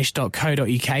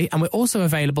fulhamish.co.uk, and we're also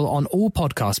available on all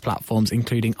podcast platforms,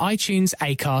 including iTunes,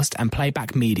 Acast and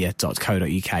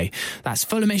playbackmedia.co.uk. That's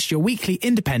Fulhamish, your weekly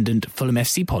independent Fulham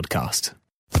FC podcast.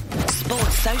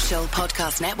 Sports Social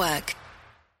Podcast Network.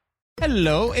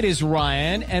 Hello, it is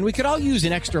Ryan, and we could all use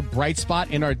an extra bright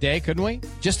spot in our day, couldn't we?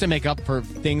 Just to make up for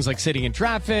things like sitting in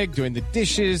traffic, doing the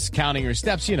dishes, counting your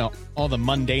steps, you know, all the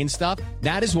mundane stuff.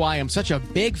 That is why I'm such a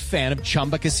big fan of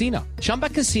Chumba Casino. Chumba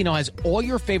Casino has all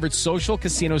your favorite social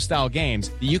casino-style games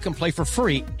that you can play for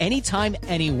free anytime,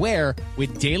 anywhere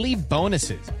with daily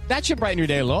bonuses. That should brighten your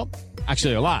day a little.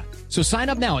 Actually, a lot. So sign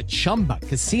up now at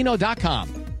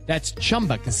ChumbaCasino.com. That's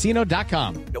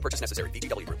ChumbaCasino.com. No purchase necessary.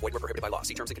 VGW Group. Void where prohibited by law.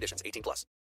 See terms and conditions. 18+.